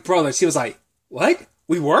always like brothers. He was like, what?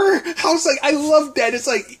 We were? I was like, I love that. It's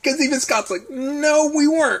like, because even Scott's like, no, we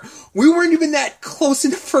weren't. We weren't even that close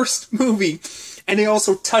in the first movie. And they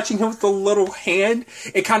also touching him with the little hand.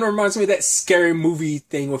 It kind of reminds me of that scary movie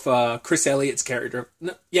thing with Chris Elliott's character.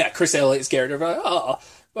 No, yeah, Chris Elliott's character. Oh,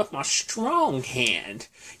 with my strong hand.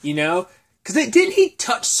 You know? Because didn't he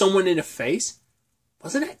touch someone in the face?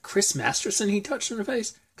 Wasn't that Chris Masterson he touched in the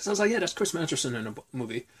face? Because I was like, yeah, that's Chris Masterson in a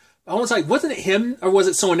movie. I was like, wasn't it him, or was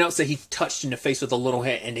it someone else that he touched in the face with a little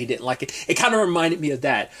hand and he didn't like it? It kind of reminded me of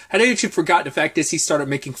that. I actually forgot the fact is he started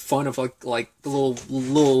making fun of like the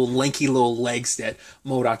little lanky little legs that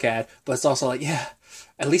M.O.D.O.K had. But it's also like, yeah,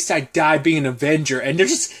 at least I died being an Avenger. And they're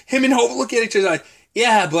just, him and Hope look at each other like,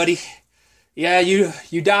 yeah, buddy. Yeah, you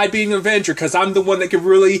died being an Avenger, because I'm the one that can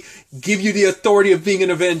really give you the authority of being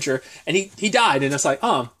an Avenger. And he died, and it's like,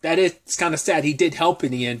 that is kind of sad. He did help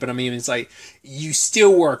in the end, but I mean, it's like, you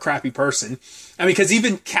still were a crappy person. I mean, because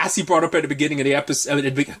even Cassie brought up at the beginning of the episode,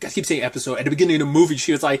 I keep saying episode, at the beginning of the movie,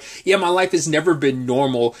 she was like, yeah, my life has never been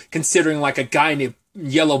normal, considering like a guy in a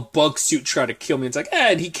yellow bug suit tried to kill me. It's like,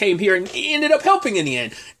 and he came here and he ended up helping in the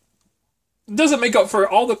end. Doesn't make up for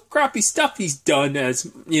all the crappy stuff he's done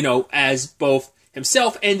as, you know, as both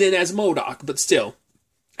himself and then as M.O.D.O.K, but still.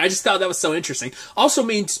 I just thought that was so interesting. Also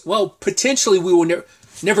means, well, potentially we will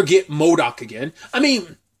never get M.O.D.O.K again. I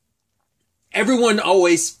mean, that's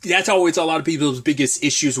always a lot of people's biggest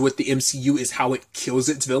issues with the MCU is how it kills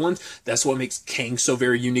its villains. That's what makes Kang so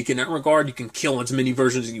very unique in that regard. You can kill as many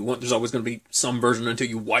versions as you want. There's always going to be some version until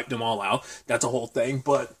you wipe them all out. That's a whole thing,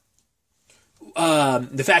 but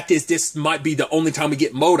the fact is, this might be the only time we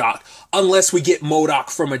get M.O.D.O.K, unless we get M.O.D.O.K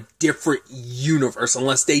from a different universe,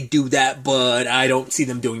 unless they do that, but I don't see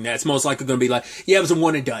them doing that. It's most likely going to be like, yeah, it was a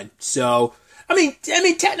one and done. So, I mean,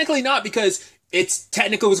 technically not, because it's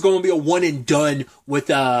technically was going to be a one and done with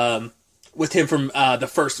him from the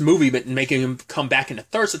first movie, but making him come back in the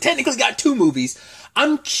third. So technically got two movies.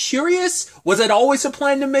 I'm curious, was it always a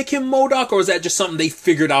plan to make him M.O.D.O.K, or was that just something they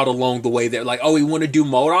figured out along the way? They're like, oh, we want to do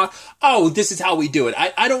M.O.D.O.K? Oh, this is how we do it.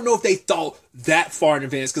 I don't know if they thought that far in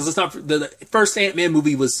advance, because it's not, the first Ant-Man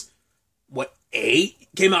movie was, what, 8?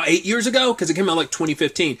 Came out 8 years ago? Because it came out like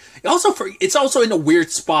 2015. It's also in a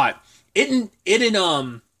weird spot. It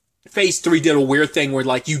in Phase 3 did a weird thing where,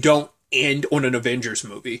 like, you don't end on an Avengers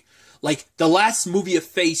movie. Like, the last movie of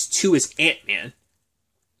Phase 2 is Ant-Man.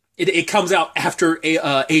 It comes out after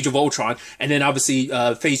Age of Ultron, and then obviously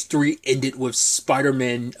Phase 3 ended with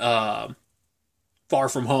Spider-Man Far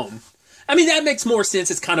From Home. I mean, that makes more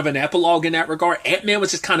sense. It's kind of an epilogue in that regard. Ant-Man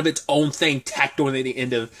was just kind of its own thing tacked on at the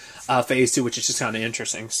end of Phase 2, which is just kind of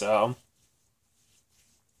interesting, so.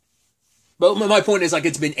 But my point is, like,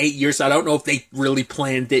 it's been 8 years, so I don't know if they really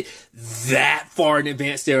planned it that far in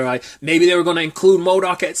advance. They're like, maybe they were going to include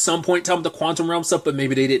M.O.D.O.K at some point in time with the Quantum Realm stuff, but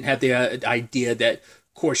maybe they didn't have the idea that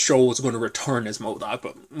Core Shoal was going to return as M.O.D.O.K,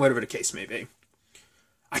 but whatever the case may be.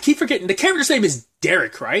 I keep forgetting, the character's name is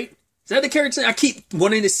Derek, right? Is that the character's name? I keep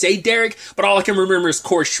wanting to say Derek, but all I can remember is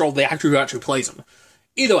Core Shoal, the actor who actually plays him.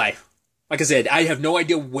 Either way, like I said, I have no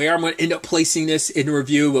idea where I'm going to end up placing this in the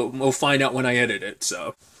review, but we'll find out when I edit it,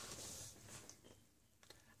 so.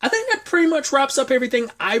 I think that pretty much wraps up everything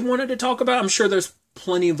I wanted to talk about. I'm sure there's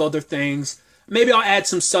plenty of other things. Maybe I'll add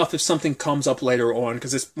some stuff if something comes up later on,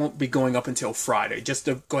 because this won't be going up until Friday, just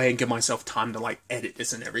to go ahead and give myself time to, like, edit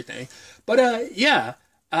this and everything. But, yeah.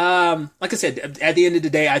 Like I said, at the end of the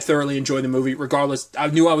day, I thoroughly enjoyed the movie, regardless. I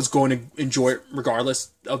knew I was going to enjoy it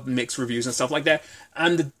regardless of mixed reviews and stuff like that.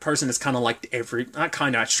 I'm the person that's kind of liked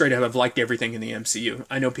I straight up have liked everything in the MCU.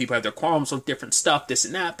 I know people have their qualms with different stuff, this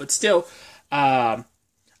and that, but still,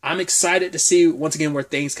 I'm excited to see, once again, where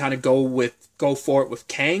things kind of go for it with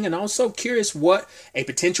Kang, and also curious what a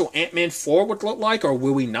potential Ant-Man 4 would look like, or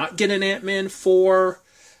will we not get an Ant-Man 4?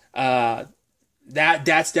 That's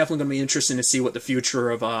definitely going to be interesting to see what the future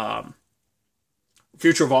of all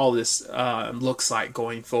this looks like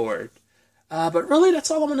going forward. But really,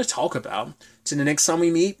 that's all I'm going to talk about. Till the next time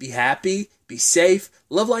we meet, be happy, be safe,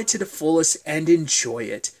 live life to the fullest, and enjoy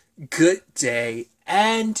it. Good day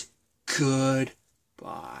and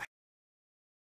goodbye.